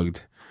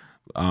smogged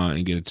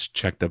and get it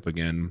checked up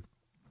again.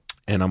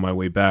 And on my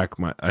way back,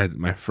 I had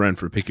my friend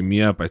for picking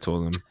me up. I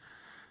told him,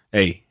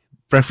 hey,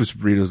 breakfast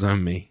burritos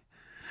on me.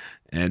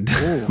 And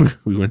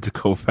we went to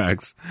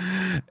Kofax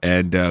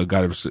and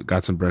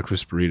got some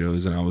breakfast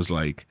burritos, and I was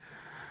like,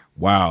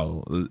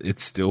 wow,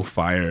 it's still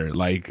fire.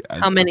 Like,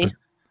 How many?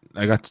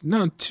 I got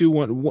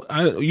two.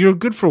 You're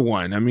good for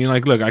one. I mean,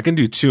 like, look, I can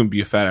do two and be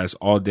a fat ass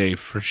all day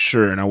for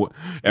sure. And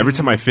every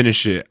time I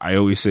finish it, I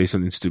always say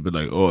something stupid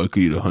like, "Oh, I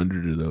could eat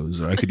 100 of those,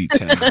 or I could eat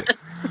 10."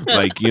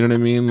 Like, you know what I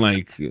mean?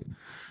 Like,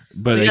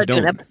 but I don't.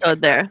 An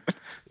episode there,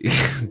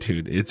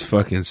 dude. It's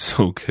fucking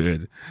so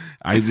good.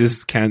 I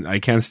just can't. I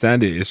can't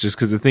stand it. It's just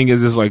because the thing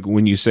is like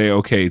when you say,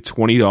 okay,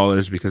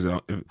 $20 because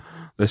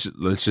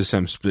let's just say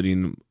I'm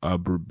splitting a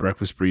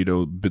breakfast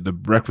burrito, the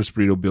breakfast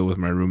burrito bill with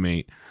my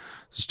roommate.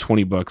 It's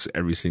 $20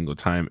 every single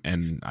time,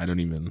 and I don't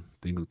even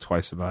think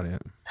twice about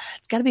it.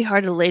 it's got to be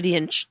hard to Lady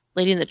in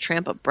the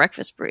Tramp a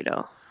breakfast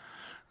burrito.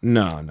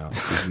 No,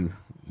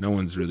 no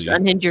one's really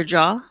Unhinge your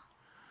jaw.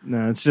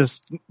 No, it's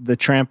just the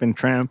Tramp and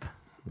Tramp.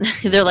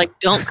 They're like,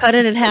 don't cut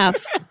it in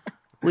half.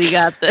 We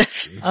got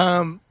this.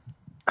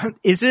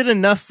 Is it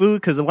enough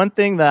food? Because the one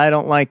thing that I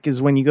don't like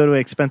is when you go to an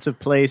expensive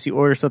place, you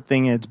order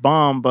something and it's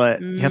bomb,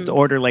 but you have to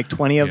order like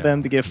 20 of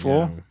them to get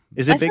full. Yeah.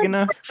 Is it big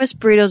enough? Breakfast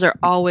burritos are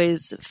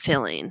always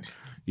filling.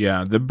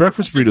 Yeah, the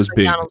breakfast burrito's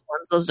big. McDonald's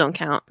ones, those don't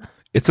count.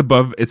 It's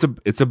above. It's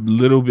a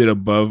little bit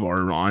above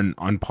or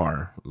on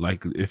par.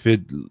 Like if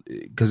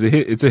because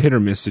it's a hit or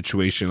miss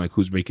situation. Like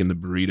who's making the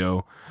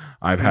burrito?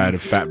 I've had a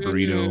fat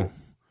burrito.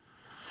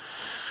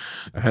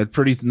 I've had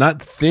pretty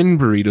not thin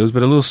burritos,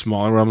 but a little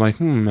smaller. Where I'm like,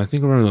 I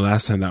think I remember the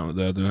last time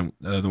the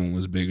other one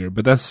was bigger.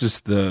 But that's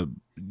just the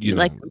you know,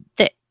 like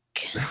thick.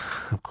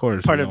 Of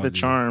course, Part of the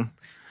charm.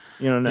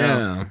 You don't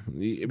know.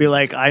 Yeah. Be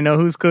like, I know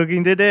who's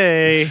cooking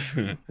today.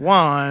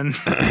 Juan.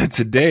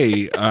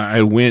 Today,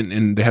 I went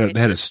and they had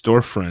a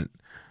storefront,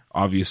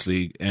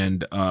 obviously,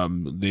 and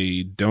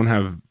they don't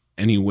have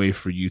any way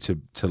for you to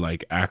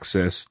like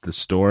access the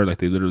store. Like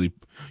they literally,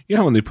 you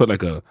know, when they put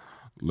like a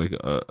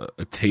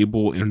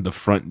table in the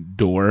front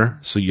door,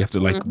 so you have to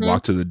like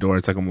walk to the door.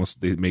 It's like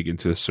almost they make it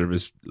into a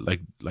service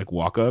like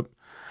walk up.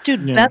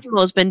 Dude,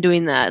 Bevmo's been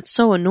doing that. It's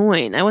so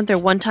annoying. I went there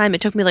one time.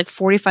 It took me like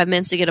 45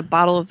 minutes to get a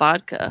bottle of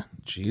vodka.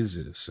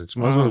 Jesus. It's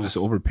might as well just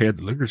overpay at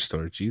the liquor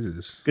store.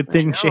 Jesus. Good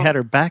thing she had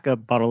her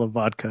backup bottle of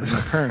vodka in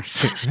her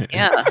purse.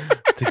 Yeah.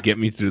 To get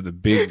me through the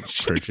big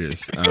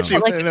purchase. She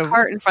put like a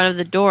cart in front of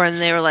the door,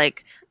 and they were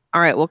like, all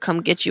right, we'll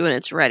come get you when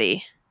it's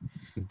ready.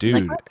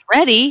 Dude. Like,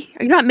 ready?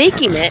 Are you not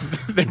making it?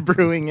 They're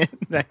brewing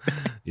it.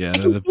 Yeah,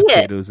 the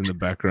potatoes in the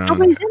background.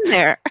 Nobody's in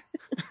there.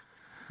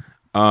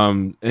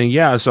 And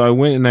yeah, so I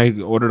went and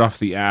I ordered off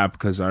the app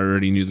because I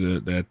already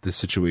knew the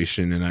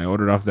situation, and I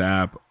ordered off the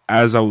app.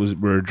 As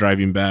we're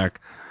driving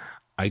back,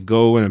 I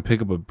go and I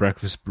pick up the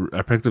breakfast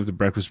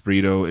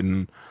burrito,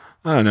 and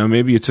I don't know,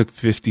 maybe it took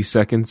 50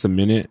 seconds, a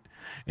minute,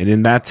 and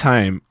in that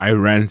time, I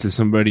ran into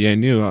somebody I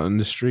knew out in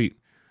the street.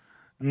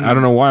 I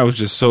don't know why, I was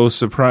just so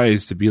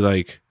surprised to be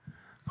like,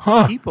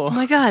 huh? People. Oh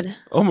my god!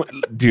 Oh my,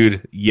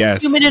 dude,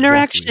 yes. Human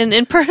interaction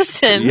in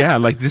person. Yeah,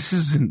 like this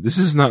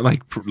is not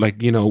like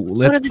you know.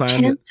 Let's what are the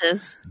plan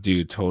chances?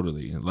 Dude,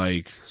 totally.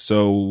 Like,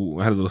 so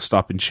I had a little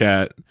stop and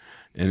chat,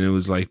 and it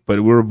was like, but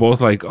we were both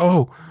like,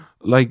 oh,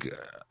 like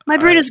my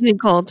burrito's getting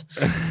cold.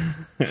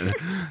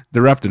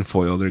 They're wrapped in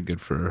foil. They're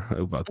good for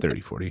about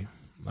 30, 40.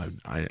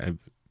 I've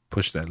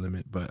pushed that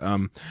limit, but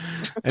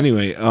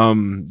anyway,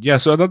 yeah.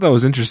 So I thought that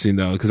was interesting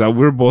though, because we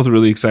were both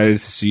really excited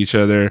to see each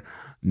other.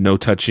 No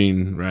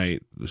touching,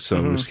 right? So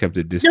we just kept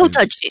it distant. No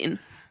touching.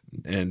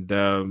 And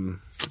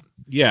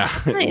yeah,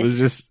 Nice. It was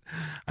just,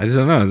 I just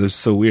don't know. It was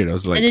so weird. I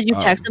was like, And did you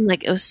text him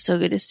like, it was so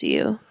good to see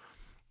you?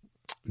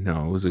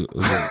 No, it was a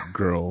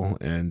girl,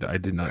 and I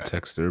did not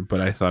text her.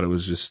 But I thought it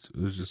was just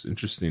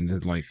interesting to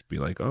like be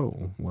like,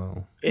 oh,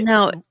 well.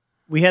 No,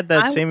 We had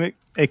that same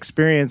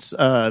experience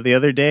the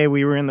other day.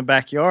 We were in the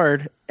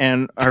backyard,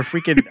 and our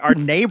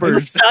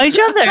neighbors saw each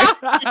other.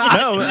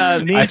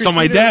 No, me and I saw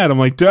my Christina- dad. I'm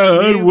like,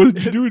 Dad, what are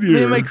you doing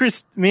here?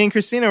 Me and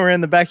Christina were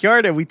in the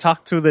backyard, and we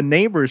talked to the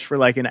neighbors for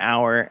like an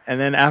hour, and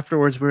then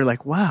afterwards we were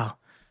like, wow,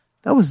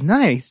 that was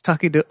nice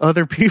talking to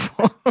other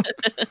people.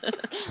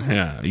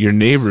 Yeah, your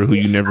neighbor who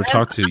you never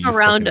talked to. I'm you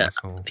around fucking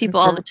asshole. people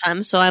all the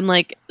time, so I'm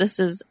like,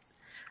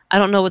 I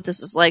don't know what this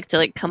is like to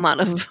like come out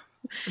of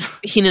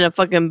being in a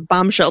fucking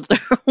bomb shelter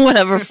or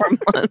whatever for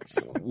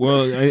months.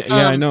 Well,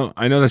 I know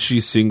that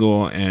she's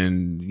single,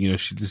 and you know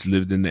she just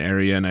lived in the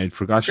area, and I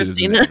forgot she lived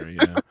in the area.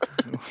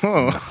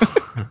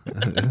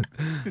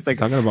 He's like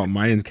talking about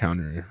my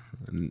encounter,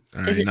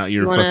 all right, not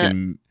your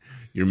fucking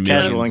your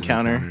casual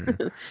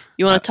encounter.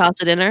 You want to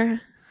toss it in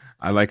her?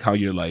 I like how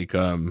you're like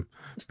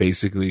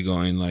basically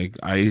going like,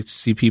 I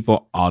see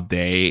people all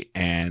day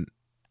and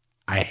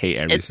I hate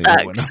every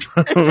single one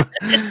of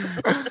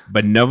them.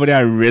 But nobody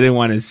I really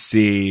want to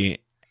see,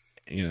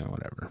 you know,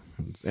 whatever.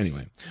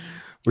 Anyway,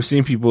 we're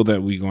seeing people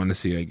that we want to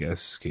see, I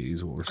guess.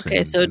 Katie's what we're saying.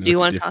 Okay, so do you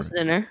want to toss it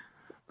in her?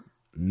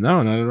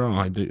 No, not at all.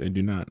 I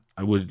do not.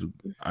 I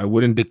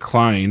wouldn't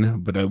decline,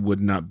 but I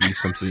would not be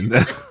something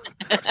that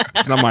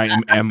it's not my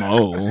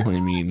MO. I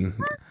mean,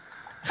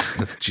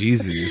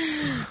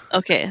 Jesus.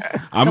 Okay.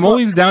 I'm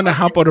always down to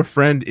help out a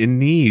friend in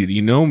need.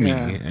 You know me.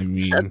 Yeah. I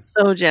mean, That's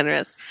so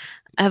generous.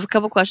 I have a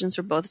couple questions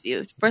for both of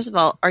you. First of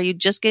all, are you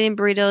just getting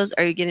burritos?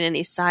 Are you getting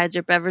any sides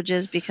or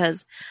beverages?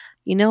 Because,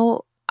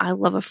 I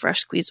love a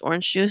fresh squeezed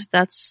orange juice.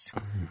 That's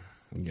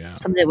yeah,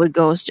 something that would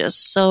go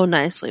just so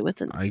nicely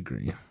with a I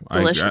agree.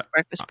 delicious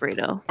breakfast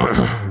burrito.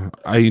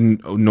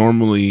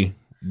 Normally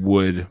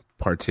would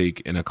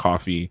partake in a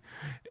coffee,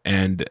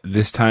 and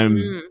this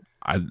time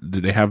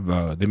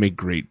they make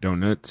great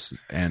donuts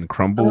and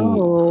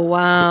Oh,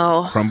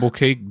 wow. crumble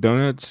cake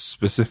donuts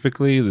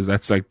specifically.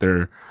 That's like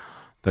their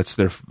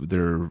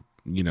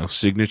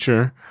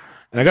signature.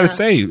 And I gotta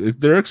say,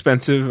 they're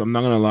expensive. I'm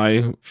not gonna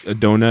lie. A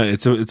donut,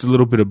 it's a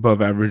little bit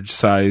above average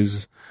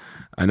size.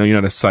 I know you're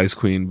not a size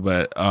queen,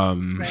 but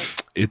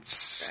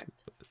it's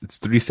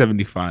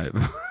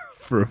 $3.75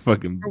 for a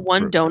fucking For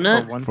one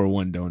donut? for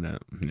one donut.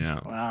 Yeah.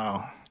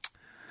 Wow.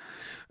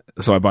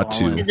 So I bought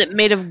two. Is it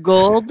made of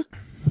gold?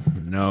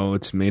 No,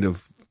 it's made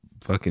of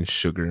fucking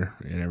sugar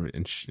and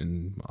everything.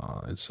 And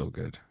it's so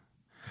good.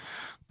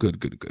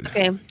 Good.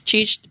 Okay,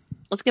 Cheech,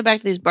 let's get back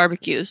to these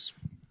barbecues.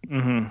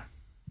 Mm-hmm.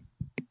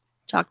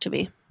 Talk to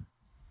me.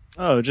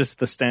 Oh, just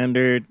the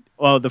standard.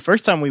 Well, the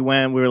first time we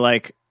went, we were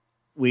like,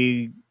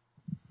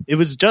 it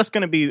was just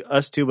going to be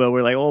us two, but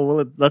we're like, oh,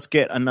 well, let's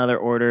get another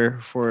order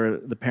for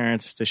the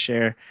parents to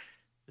share.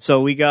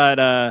 So we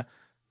got,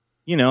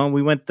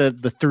 we went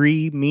the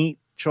 3 meat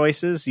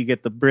choices. You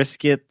get the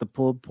brisket, the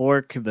pulled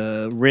pork,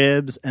 the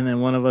ribs, and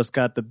then one of us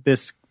got the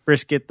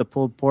brisket, the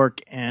pulled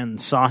pork, and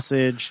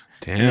sausage.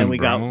 Damn, and then we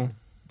bro.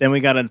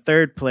 got a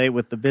third plate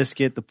with the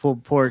biscuit, the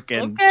pulled pork,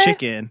 and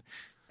chicken.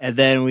 And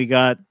then we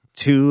got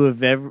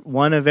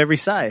one of every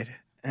side,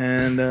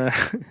 and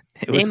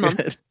it was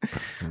good.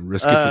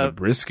 Risk it for the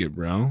brisket,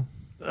 bro.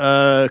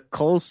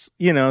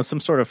 Some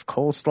sort of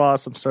coleslaw,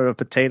 some sort of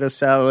potato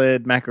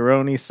salad,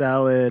 macaroni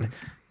salad,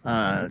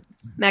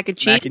 Mac and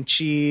cheese. mac and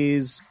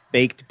cheese,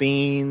 baked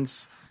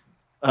beans,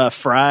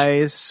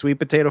 fries, sweet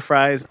potato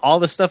fries, all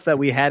the stuff that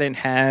we hadn't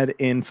had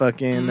in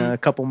fucking a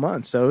couple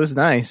months. So it was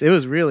nice. It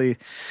was really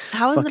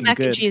How is the fucking mac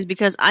and good. cheese?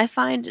 Because I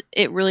find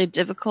it really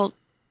difficult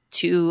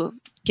to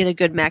get a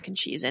good mac and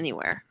cheese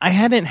anywhere. I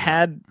hadn't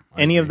had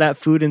any of that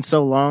food in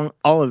so long.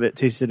 All of it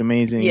tasted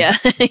amazing. Yeah,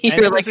 And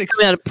you're it like was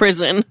coming out of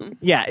prison.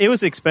 Yeah, it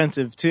was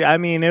expensive too. I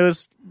mean, it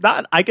was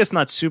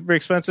not super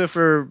expensive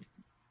for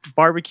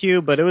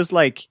barbecue, but it was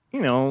like,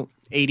 $80,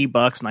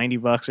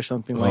 $90 or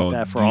something like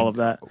that for all of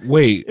that.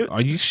 Wait,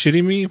 are you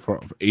shitting me? For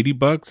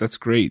 $80? That's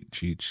great,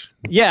 Cheech.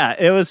 Yeah,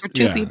 it was. For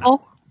two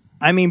people?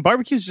 I mean,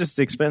 barbecue's just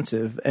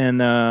expensive, and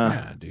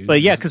dude.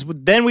 but yeah, because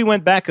then we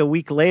went back a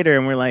week later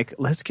and we're like,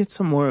 let's get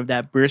some more of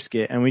that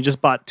brisket, and we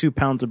just bought 2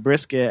 pounds of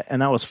brisket,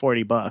 and that was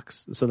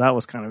 $40. So that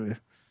was kind of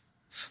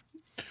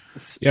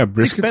it's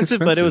brisket's expensive,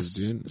 but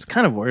dude. it's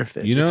kind of worth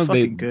it. It's they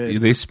fucking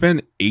good. they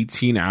spend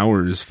 18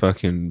 hours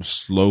fucking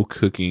slow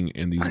cooking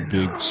in these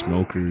big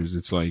smokers.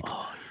 It's like,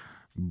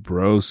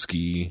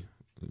 broski,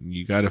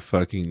 you gotta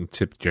fucking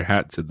tip your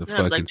hat to the Yeah,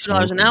 fucking it's like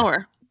 $2 an smoker.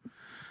 hour.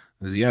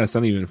 Yeah, it's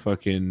not even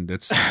fucking.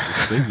 That's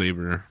slave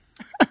labor.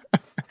 I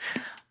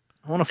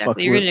want to fuck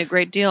Exactly, you're with. getting a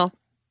great deal.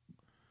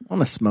 I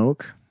want to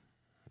smoke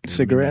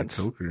cigarettes.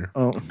 Toker.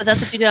 Oh. But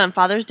that's what you did on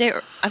Father's Day?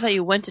 Or I thought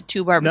you went to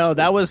 2 barbecues. No,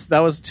 that was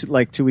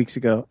like 2 weeks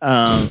ago,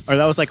 or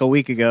that was like a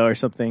week ago or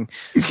something.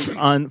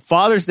 On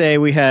Father's Day,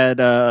 we had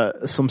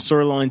some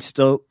sirloin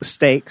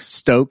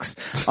Stokes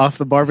off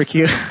the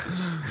barbecue,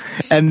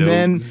 and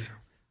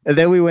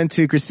then we went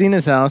to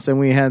Christina's house and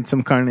we had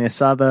some carne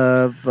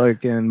asada,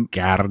 fucking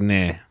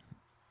Carne.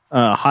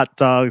 hot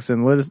dogs,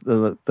 and what is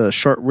the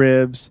short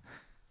ribs,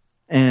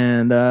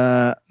 and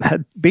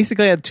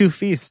basically had 2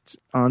 feasts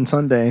on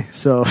Sunday.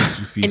 So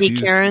Any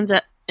Karens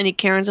at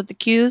the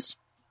queues?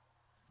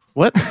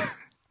 what?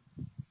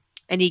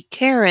 Any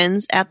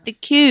Karens at the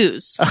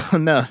queues? Oh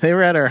no, they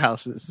were at our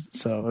houses,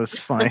 so it was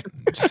fine.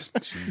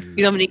 You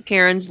don't have any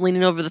Karens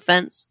leaning over the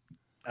fence?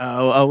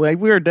 We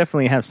were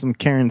definitely have some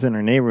Karens in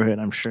our neighborhood,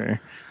 I'm sure.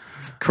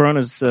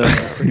 Corona's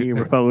pretty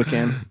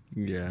Republican.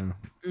 Yeah.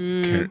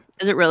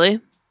 Is it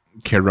really?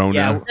 Corona.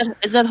 Yeah.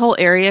 Is that whole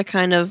area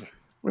kind of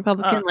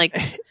Republican?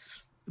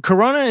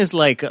 Corona is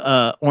like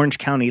Orange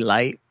County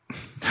light.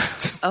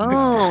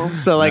 Oh.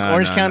 So like No,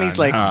 Orange no, County's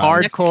no, like no.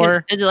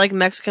 hardcore. Is it like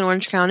Mexican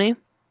Orange County?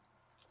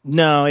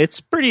 No,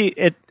 it's pretty.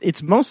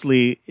 It's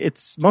mostly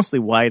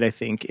white. I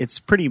think it's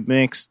pretty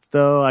mixed,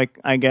 though.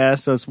 I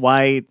guess so. It's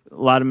white, a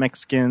lot of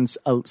Mexicans,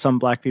 some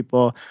black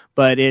people,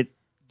 but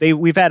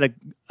we've had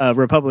a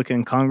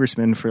Republican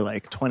congressman for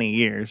like 20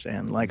 years,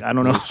 and like I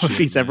don't know if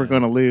he's ever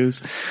going to lose.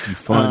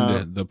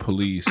 Defund the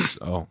police.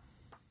 Oh,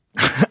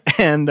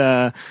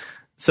 And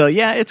so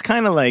yeah, it's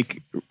kind of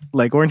like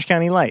Orange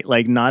County light,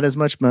 like not as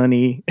much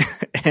money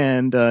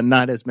and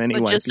not as many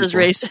But white just people. as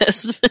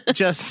racist.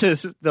 Just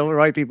as the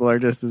white people are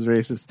just as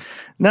racist.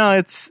 No,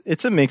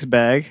 it's a mixed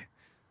bag.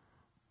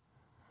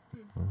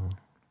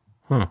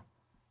 huh.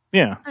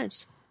 Yeah.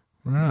 Nice.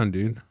 Right on,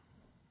 dude.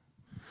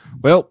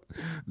 Well,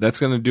 that's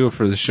going to do it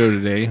for the show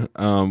today.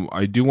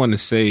 I do want to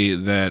say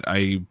that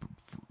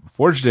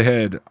forged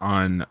ahead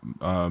on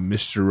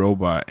Mr.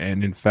 Robot,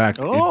 and in fact,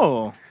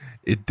 Oh,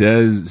 it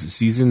does.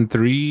 Season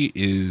 3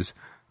 is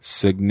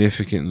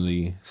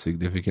significantly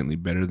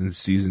better than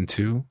season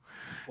 2.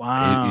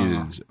 wow.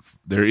 It is.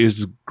 There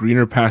is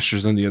greener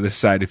pastures on the other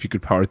side if you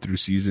could power through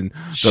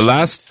the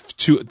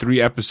last 3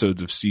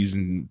 episodes of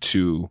season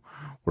 2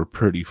 were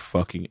pretty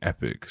fucking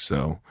epic.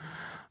 So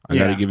I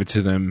got to give it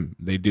to them.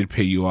 They did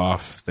pay you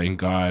off, thank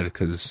God,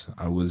 because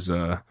I was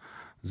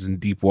in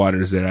deep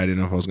waters there. I didn't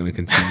know if I was going to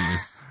continue.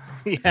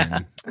 Yeah.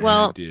 And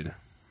Well, I did.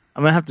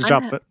 I'm gonna have to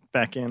drop it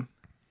back in.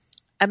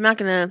 I'm not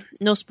gonna.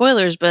 No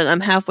spoilers, but I'm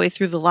halfway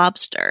through The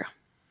Lobster.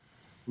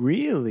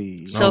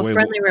 Really? So, wait,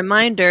 friendly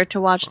reminder to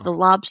watch The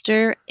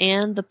Lobster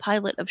and the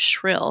pilot of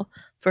Shrill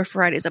for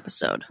Friday's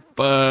episode.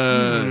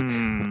 Fuck.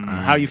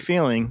 How you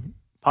feeling?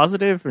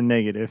 Positive or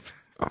negative?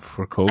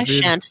 For COVID? I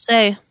shan't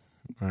say.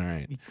 All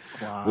right.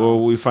 Wow. Well,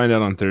 we find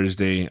out on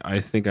Thursday. I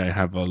think I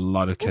have a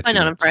lot of catching find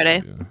out on up to Friday.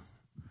 do.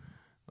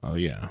 Oh,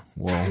 yeah.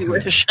 Well, You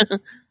wish.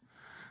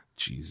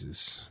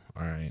 Jesus.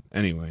 All right.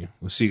 Anyway,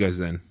 we'll see you guys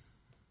then.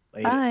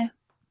 Later. Bye.